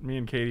 Me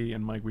and Katie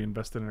and Mike, we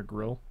invested in a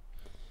grill.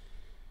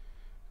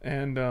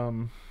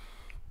 And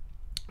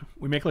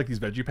we make like these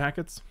veggie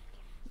packets,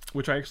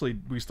 which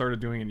we started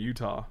doing in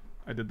Utah.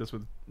 I did this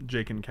with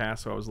Jake and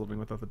Cass, who I was living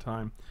with at the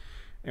time.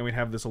 And we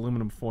have this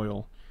aluminum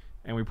foil,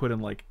 and we put in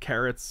like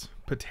carrots,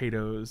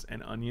 potatoes,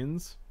 and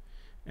onions.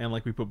 And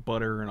like we put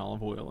butter and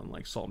olive oil and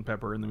like salt and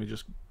pepper, and then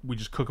we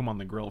just cook them on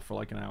the grill for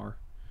like an hour.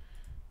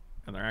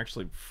 And they're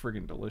actually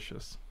friggin'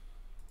 delicious.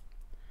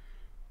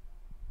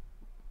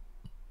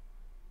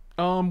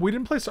 We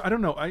didn't play. I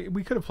don't know.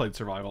 We could have played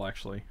Survival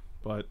actually,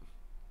 but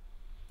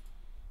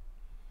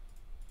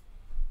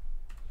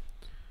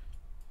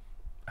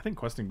I think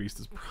Questing Beast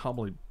is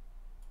probably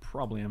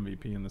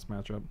MVP in this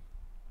matchup.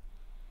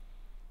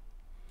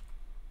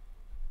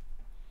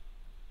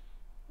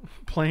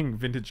 Playing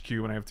Vintage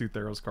Q when I have 2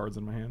 Theros cards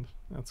in my hand.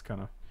 That's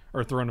kind of,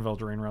 or Throne of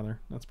Eldraine rather.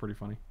 That's pretty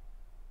funny.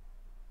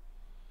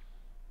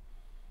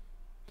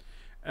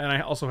 And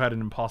I also had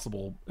an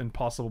impossible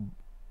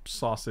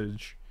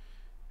sausage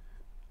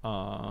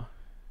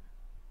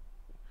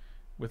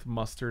with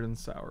mustard and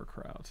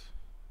sauerkraut.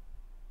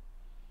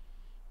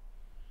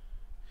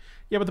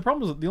 Yeah, but the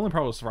only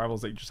problem with Survival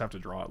is that you just have to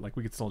draw it. Like,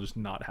 we could still just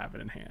not have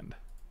it in hand.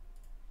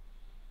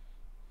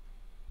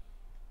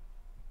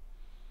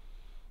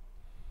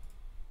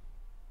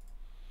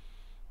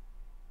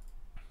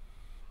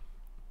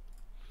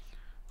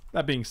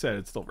 That being said,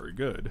 it's still very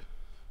good.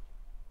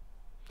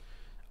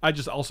 I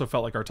just also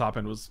felt like our top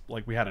end was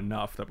like we had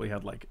enough that we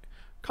had like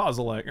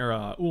Kozilek or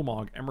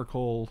Ulamog,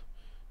 Emrakul,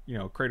 you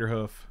know,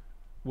 Craterhoof,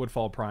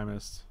 Woodfall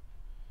Primus,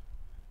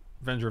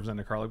 Avenger of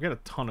Zendikar. Like, we had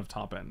a ton of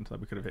top end that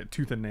we could have hit.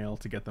 Tooth and Nail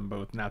to get them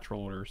both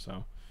natural order,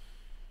 so.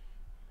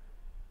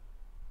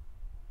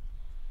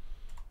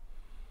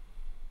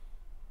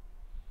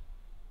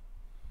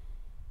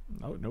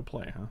 Oh, no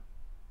play, huh?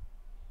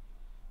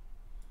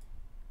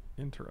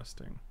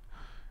 Interesting.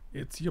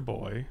 It's your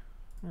boy.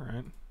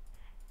 Alright.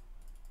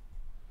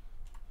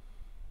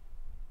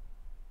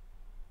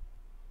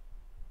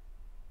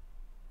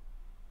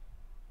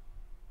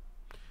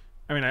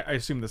 I mean, I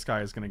assume this guy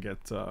is going to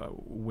get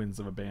Winds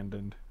of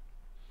Abandoned.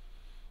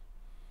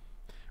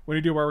 When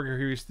you do barbecue,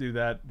 he used to do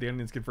that. The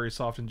onions get very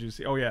soft and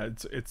juicy. Oh yeah,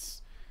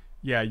 it's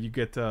yeah. You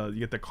get the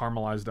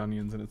caramelized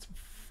onions, and it's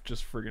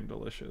just friggin'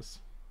 delicious.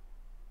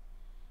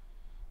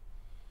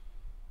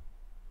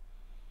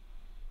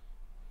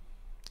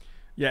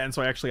 Yeah, and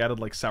so I actually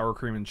added like sour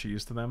cream and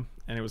cheese to them,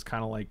 and it was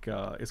kind of like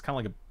it's kind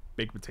of like a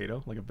baked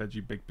potato, like a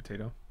veggie baked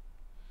potato.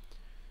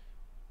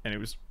 And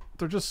it's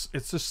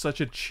just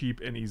such a cheap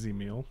and easy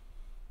meal.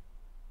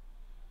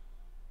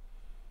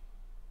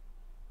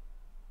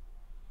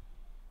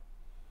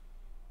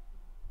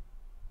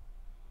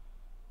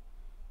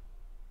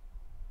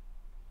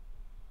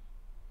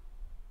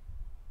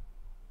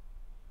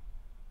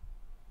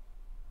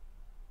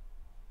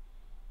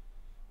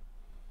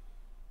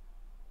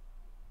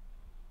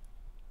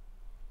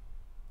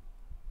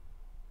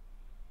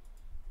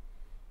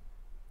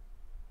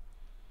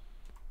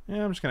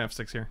 Yeah, I'm just gonna have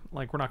 6 here.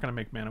 Like, we're not gonna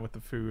make mana with the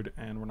food,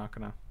 and we're not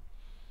gonna.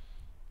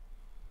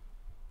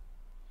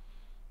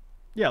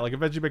 Yeah, like a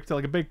veggie baked,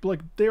 like a baked, like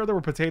there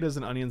were potatoes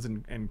and onions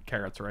and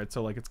carrots, right?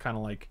 So like it's kind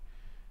of like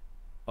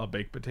a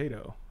baked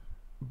potato,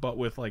 but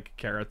with like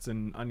carrots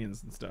and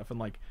onions and stuff, and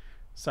like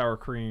sour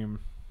cream,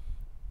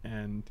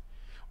 and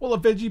well, a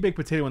veggie baked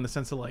potato in the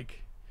sense of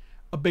like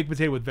a baked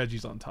potato with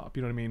veggies on top.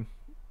 You know what I mean?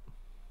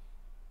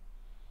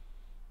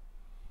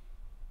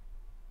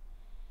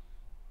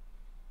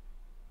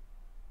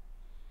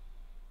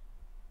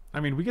 I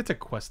mean, we get to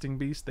Questing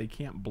Beast. They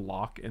can't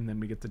block, and then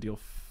we get to deal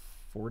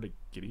 4 to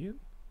Gideon.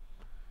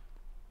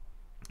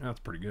 That's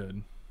pretty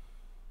good.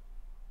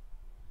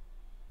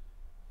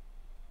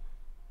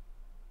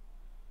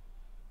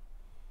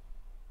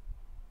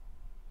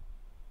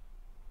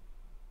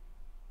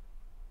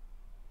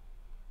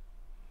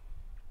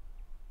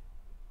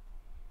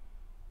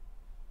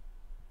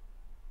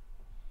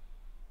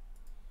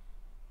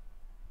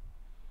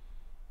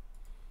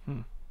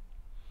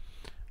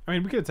 I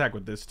mean, we could attack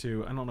with this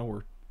too. I don't know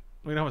where.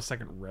 We don't have a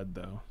second red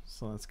though,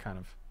 so that's kind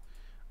of.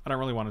 I don't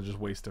really want to just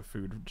waste a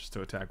food just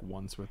to attack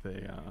once with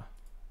a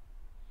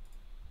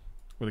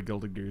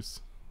Gilded Goose.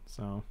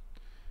 So.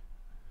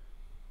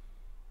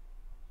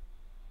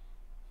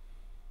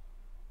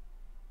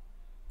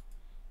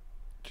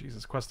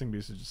 Jesus, Questing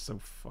Beast is just so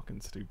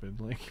fucking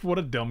stupid. Like, what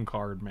a dumb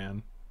card,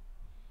 man.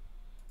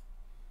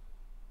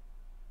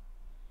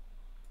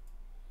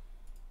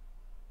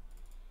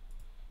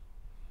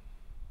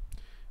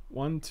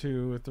 One,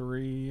 two,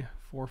 three,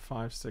 four,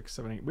 five, six,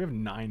 seven, eight. We have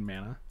 9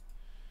 mana.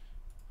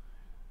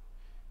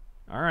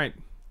 Alright.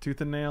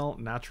 Tooth and Nail,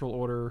 Natural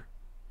Order,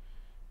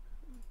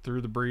 Through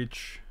the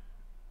Breach,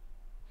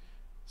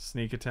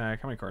 Sneak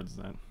Attack. How many cards is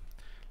that?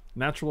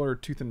 Natural Order,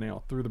 Tooth and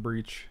Nail, Through the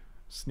Breach,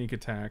 Sneak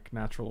Attack,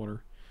 Natural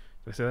Order.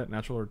 Did I say that?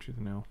 Natural Order, Tooth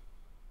and Nail.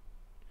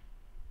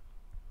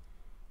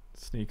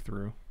 Sneak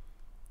through.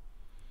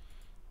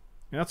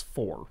 And that's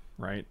 4,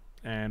 right?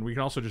 And we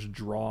can also just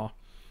draw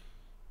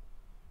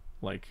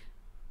like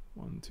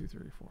 1, 2,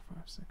 3, 4,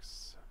 5,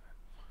 6, 7.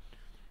 1, 2,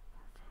 3,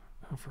 4,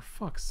 5. Oh, for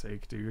fuck's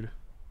sake, dude.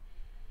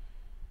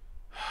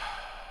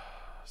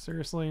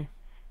 Seriously?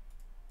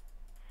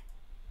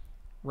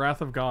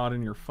 Wrath of God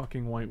in your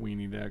fucking white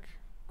weenie deck.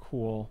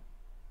 Cool.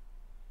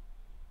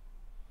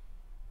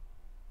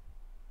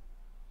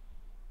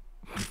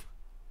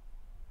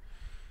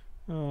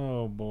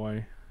 Oh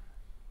boy.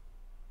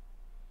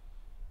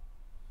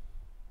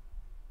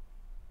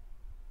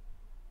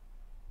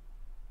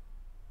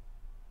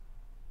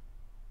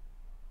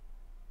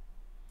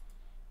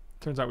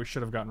 Turns out we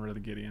should have gotten rid of the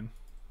Gideon.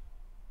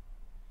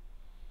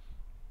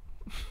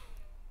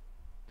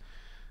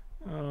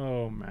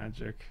 Oh,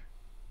 Magic.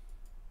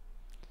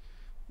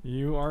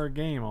 You are a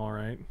game,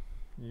 alright.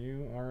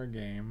 You are a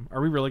game. Are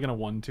we really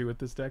going to 1-2 with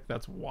this deck?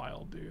 That's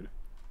wild, dude.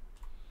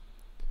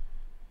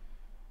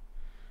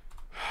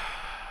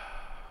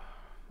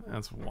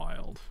 That's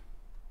wild.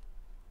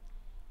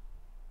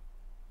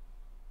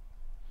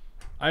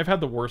 I've had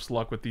the worst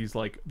luck with these,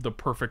 like, the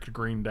perfect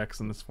green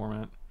decks in this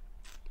format.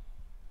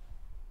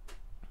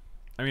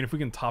 I mean, if we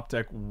can top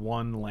deck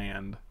 1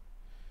 land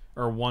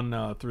or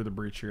 1 Through the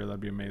Breach here,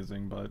 that'd be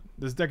amazing. But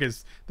this deck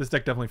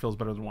definitely feels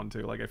better than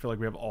 1-2. Like, I feel like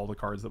we have all the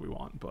cards that we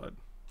want, but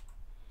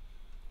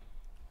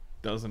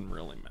doesn't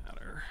really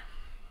matter.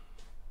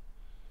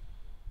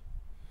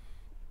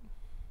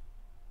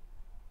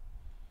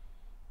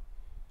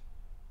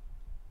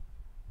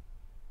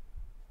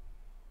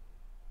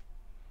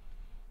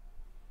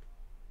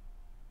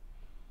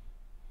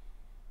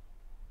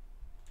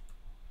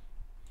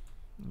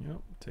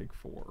 Yep, take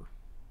 4.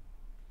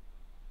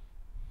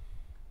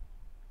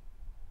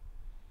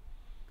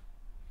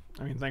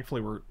 I mean, thankfully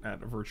we're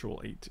at a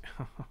virtual 8.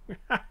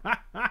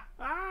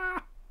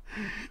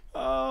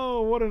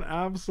 Oh, what an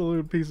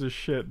absolute piece of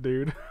shit,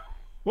 dude.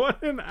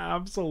 What an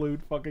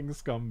absolute fucking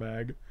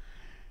scumbag.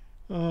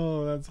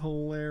 Oh, that's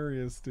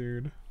hilarious,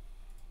 dude.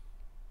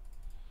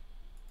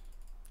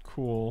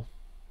 Cool.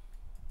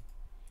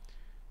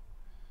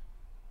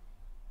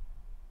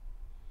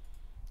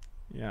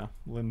 Yeah,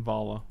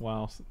 Linvala.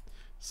 Wow.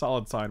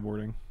 Solid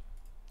sideboarding.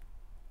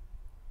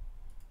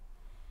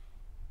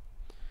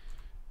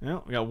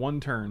 Yeah, we got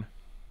one turn.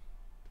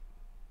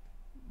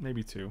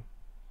 Maybe two.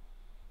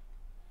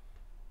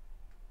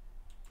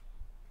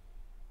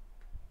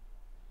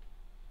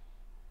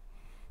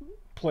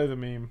 Play the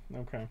meme.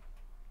 Okay.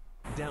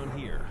 Down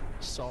here,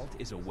 salt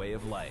is a way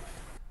of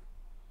life.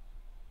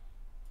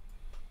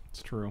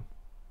 It's true.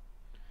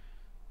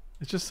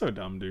 It's just so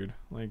dumb, dude.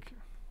 Like,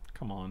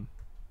 come on.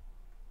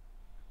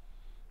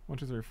 1,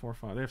 2, 3, 4,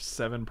 5. They have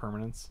 7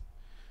 permanents.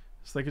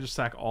 So they could just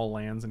sack all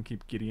lands and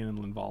keep Gideon and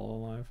Linvala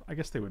alive. I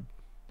guess they would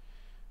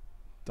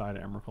die to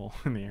Emrakul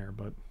in the air,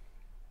 but...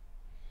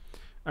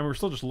 I mean, we're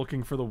still just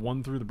looking for the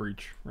 1 through the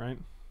breach, right?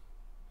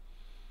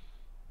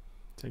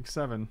 Take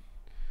 7.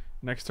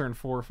 Next turn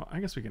 4, 5. I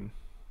guess we can...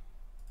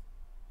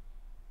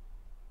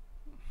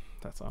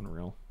 That's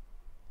unreal.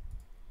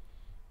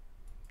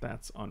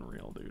 That's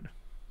unreal, dude.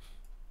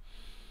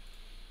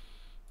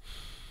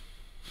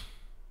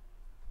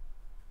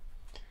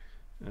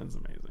 That's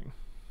amazing.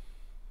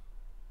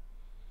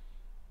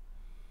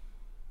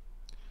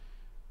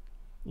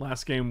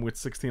 Last game with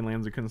 16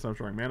 lands, we couldn't stop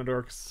drawing mana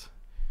dorks.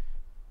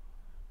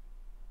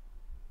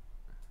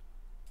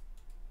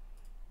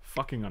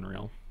 Fucking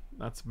unreal.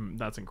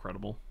 That's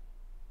incredible.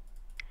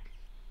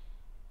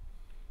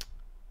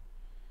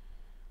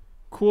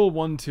 Cool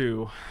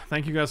 1-2.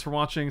 Thank you guys for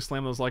watching.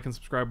 Slam those like and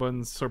subscribe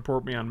buttons.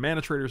 Support me on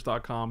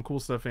manatraders.com. Cool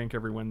Stuff Inc.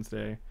 every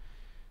Wednesday.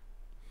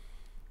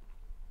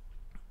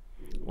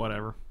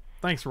 Whatever.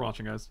 Thanks for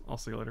watching, guys. I'll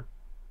see you later.